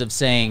in terms of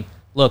saying,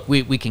 look,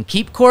 we can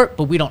keep Court,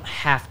 but we don't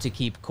have to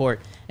keep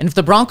Court. And if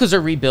the Broncos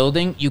are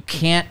rebuilding, you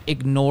can't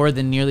ignore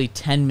the nearly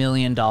 $10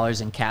 million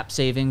in cap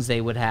savings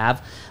they would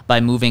have by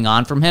moving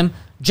on from him.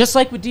 Just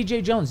like with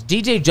DJ Jones.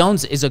 DJ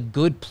Jones is a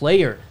good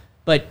player,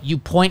 but you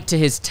point to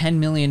his $10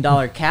 million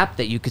cap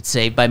that you could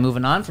save by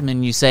moving on from him,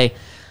 and you say,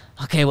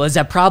 okay, well, is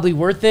that probably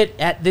worth it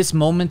at this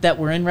moment that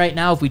we're in right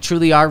now if we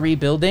truly are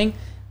rebuilding?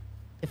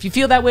 If you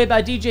feel that way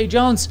about DJ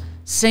Jones,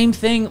 same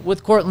thing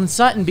with Courtland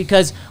Sutton,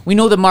 because we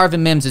know that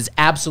Marvin Mims is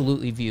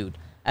absolutely viewed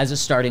as a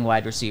starting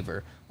wide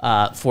receiver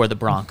for the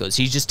Broncos.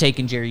 He's just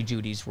taken Jerry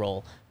Jeudy's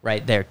role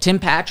right there. Tim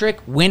Patrick,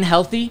 when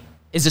healthy,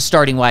 is a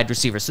starting wide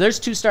receiver. So there's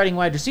 2 starting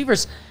wide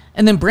receivers.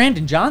 And then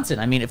Brandon Johnson.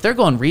 I mean, if they're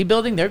going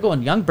rebuilding, they're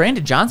going young.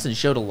 Brandon Johnson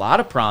showed a lot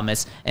of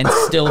promise and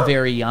still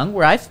very young,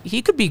 where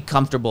he could be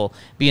comfortable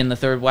being the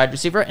 3rd wide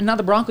receiver. And now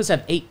the Broncos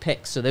have 8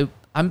 picks, so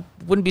I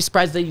wouldn't be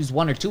surprised if they use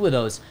 1 or 2 of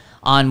those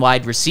on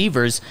wide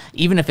receivers.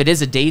 Even if it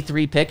is a day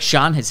 3 pick,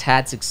 Sean has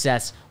had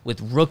success with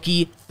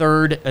rookie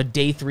 3rd,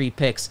 day 3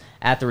 picks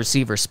at the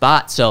receiver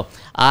spot. So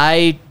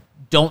I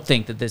don't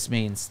think that this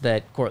means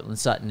that Courtland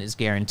Sutton is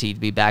guaranteed to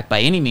be back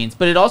by any means,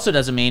 but it also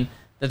doesn't mean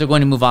that they're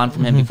going to move on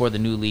from him before the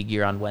new league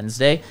year on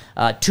Wednesday.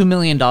 $2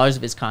 million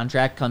of his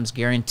contract comes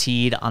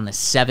guaranteed on the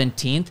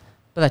 17th,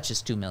 but that's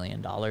just $2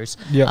 million.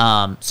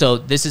 Yep. So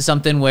this is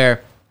something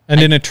where...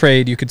 And in a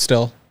trade, you could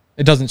still...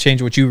 It doesn't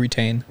change what you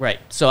retain. Right.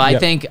 So I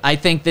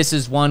think this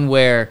is one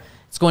where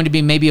it's going to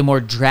be maybe a more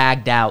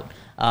dragged out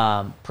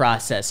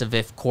process of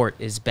if Court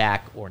is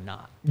back or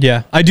not.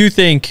 Yeah, I do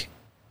think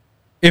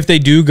if they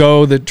do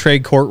go the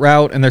trade Court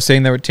route and they're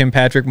saying they're with Tim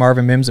Patrick,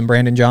 Marvin Mims, and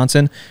Brandon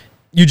Johnson,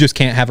 you just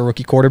can't have a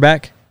rookie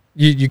quarterback.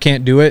 You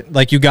can't do it.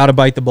 You got to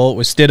bite the bullet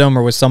with Stidham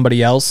or with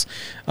somebody else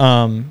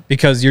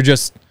because you're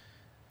just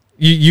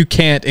you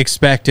can't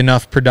expect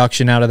enough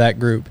production out of that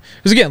group.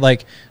 Because again,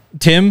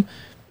 Tim,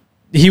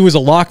 he was a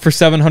lock for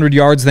 700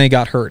 yards, then he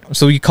got hurt.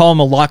 So you call him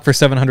a lock for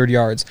 700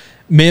 yards.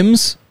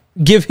 Mims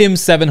give him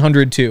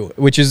 700 too,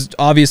 which is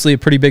obviously a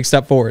pretty big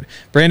step forward.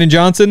 Brandon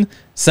Johnson,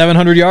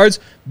 700 yards,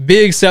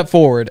 big step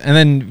forward. And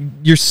then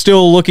you're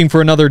still looking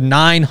for another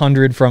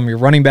 900 from your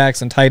running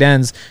backs and tight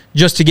ends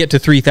just to get to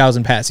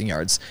 3,000 passing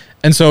yards.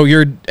 And so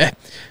you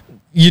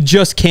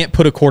just can't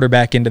put a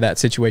quarterback into that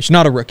situation.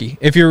 Not a rookie.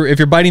 If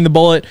you're biting the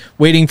bullet,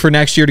 waiting for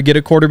next year to get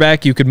a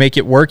quarterback, you could make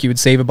it work. You would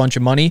save a bunch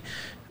of money.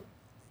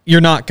 You're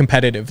not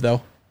competitive,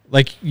 though.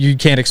 Like, you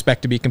can't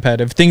expect to be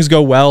competitive. If things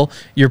go well,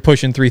 you're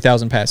pushing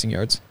 3,000 passing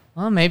yards.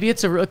 Well, maybe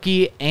it's a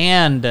rookie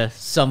and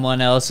someone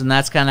else, and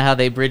that's kind of how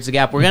they bridge the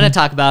gap. We're going to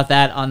talk about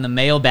that on the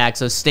mailbag,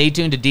 so stay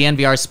tuned to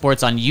DNVR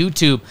Sports on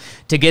YouTube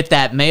to get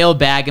that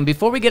mailbag. And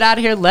before we get out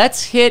of here,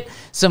 let's hit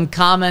some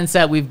comments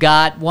that we've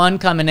got. One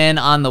coming in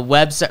on the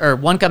website, or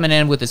one coming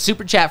in with a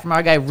super chat from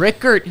our guy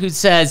Rickert, who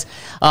says,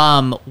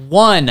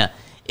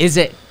 is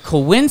it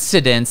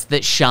coincidence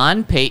that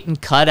Sean Payton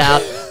cut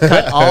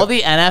all the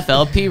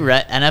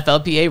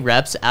NFLPA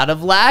reps out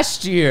of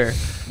last year?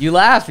 You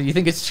laugh. You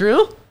think it's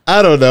true?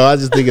 I don't know. I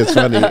just think it's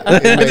funny.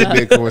 It may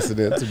be a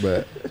coincidence,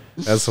 but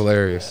that's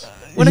hilarious.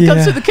 When it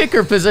comes to the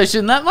kicker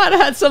position, that might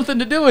have had something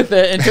to do with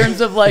it in terms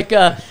of like,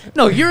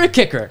 no, you're a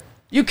kicker.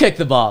 You kick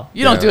the ball.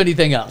 You don't do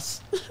anything else.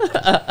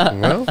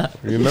 Well,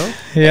 you know.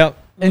 Yep.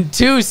 And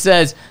 2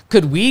 says,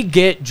 could we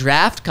get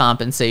draft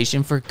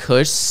compensation for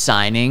Kush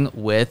signing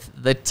with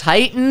the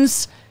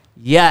Titans?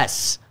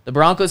 Yes. The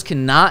Broncos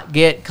cannot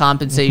get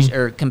compensation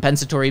or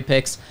compensatory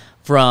picks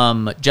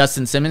from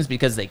Justin Simmons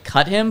because they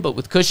cut him. But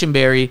with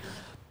Cushenberry,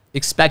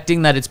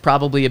 expecting that it's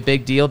probably a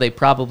big deal, they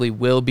probably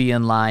will be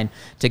in line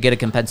to get a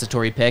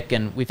compensatory pick.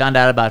 And we found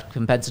out about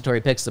compensatory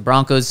picks. The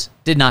Broncos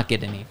did not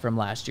get any from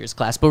last year's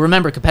class. But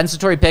remember,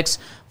 compensatory picks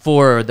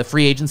for the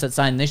free agents that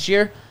signed this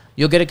year,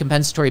 you'll get a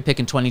compensatory pick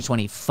in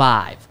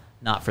 2025,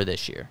 not for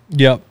this year.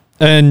 Yep.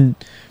 And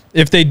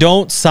if they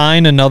don't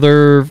sign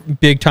another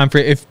big-time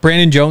free, if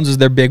Brandon Jones is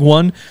their big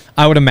one,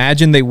 I would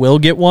imagine they will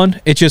get one.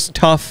 It's just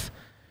tough.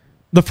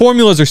 The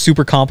formulas are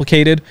super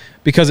complicated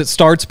because it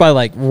starts by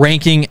like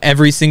ranking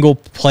every single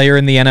player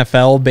in the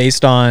NFL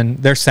based on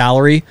their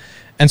salary.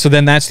 And so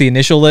then that's the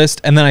initial list.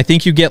 And then I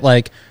think you get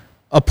like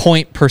a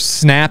point per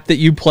snap that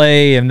you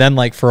play and then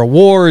like for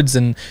awards.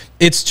 And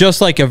it's just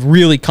like a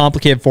really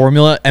complicated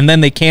formula. And then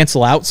they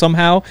cancel out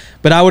somehow.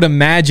 But I would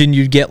imagine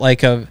you'd get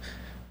like a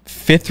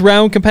 5th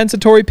round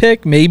compensatory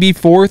pick, maybe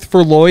 4th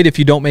for Lloyd if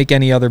you don't make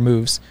any other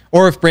moves.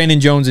 Or if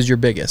Brandon Jones is your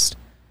biggest.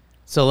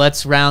 So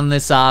let's round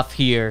this off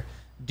here.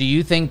 Do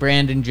you think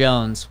Brandon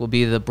Jones will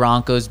be the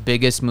Broncos'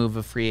 biggest move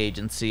of free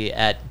agency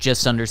at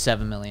just under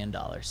 $7 million?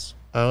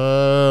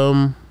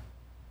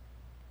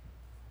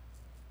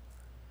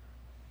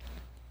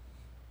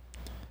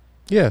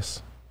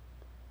 Yes.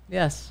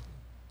 Yes.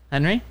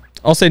 Henry?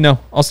 I'll say no.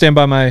 I'll stand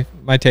by my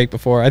take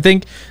before. I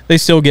think they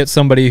still get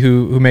somebody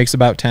who makes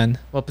about 10.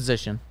 What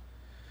position?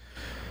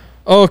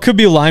 Oh, it could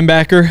be a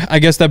linebacker. I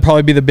guess that'd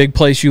probably be the big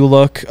place you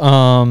look.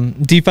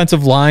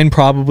 Defensive line,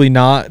 probably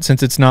not,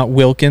 since it's not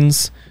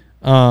Wilkins.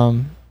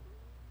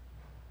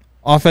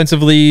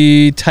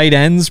 Offensively, tight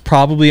ends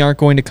probably aren't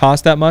going to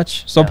cost that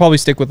much, so I'll probably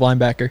stick with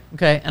linebacker.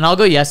 Okay, and I'll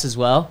go yes as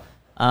well.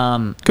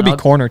 Could be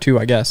corner too,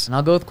 I guess. And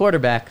I'll go with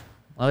quarterback.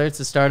 Whether it's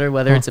a starter,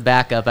 whether it's a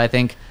backup, I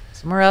think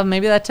somewhere around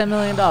maybe that $10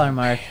 million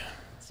mark.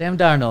 Sam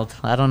Darnold,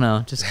 I don't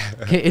know. Just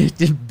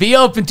be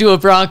open to a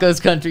Broncos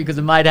country because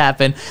it might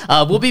happen.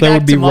 We'll be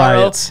back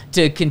tomorrow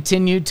to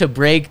continue to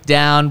break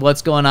down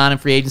what's going on in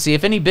free agency.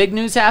 If any big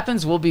news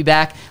happens, we'll be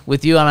back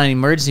with you on an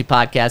emergency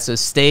podcast. So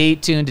stay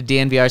tuned to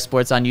DNVR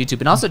Sports on YouTube.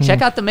 And also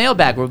check out the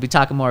mailbag where we'll be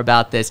talking more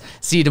about this.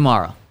 See you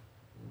tomorrow.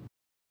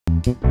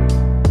 We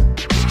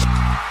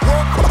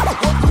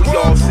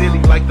all silly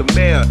like the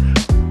mayor.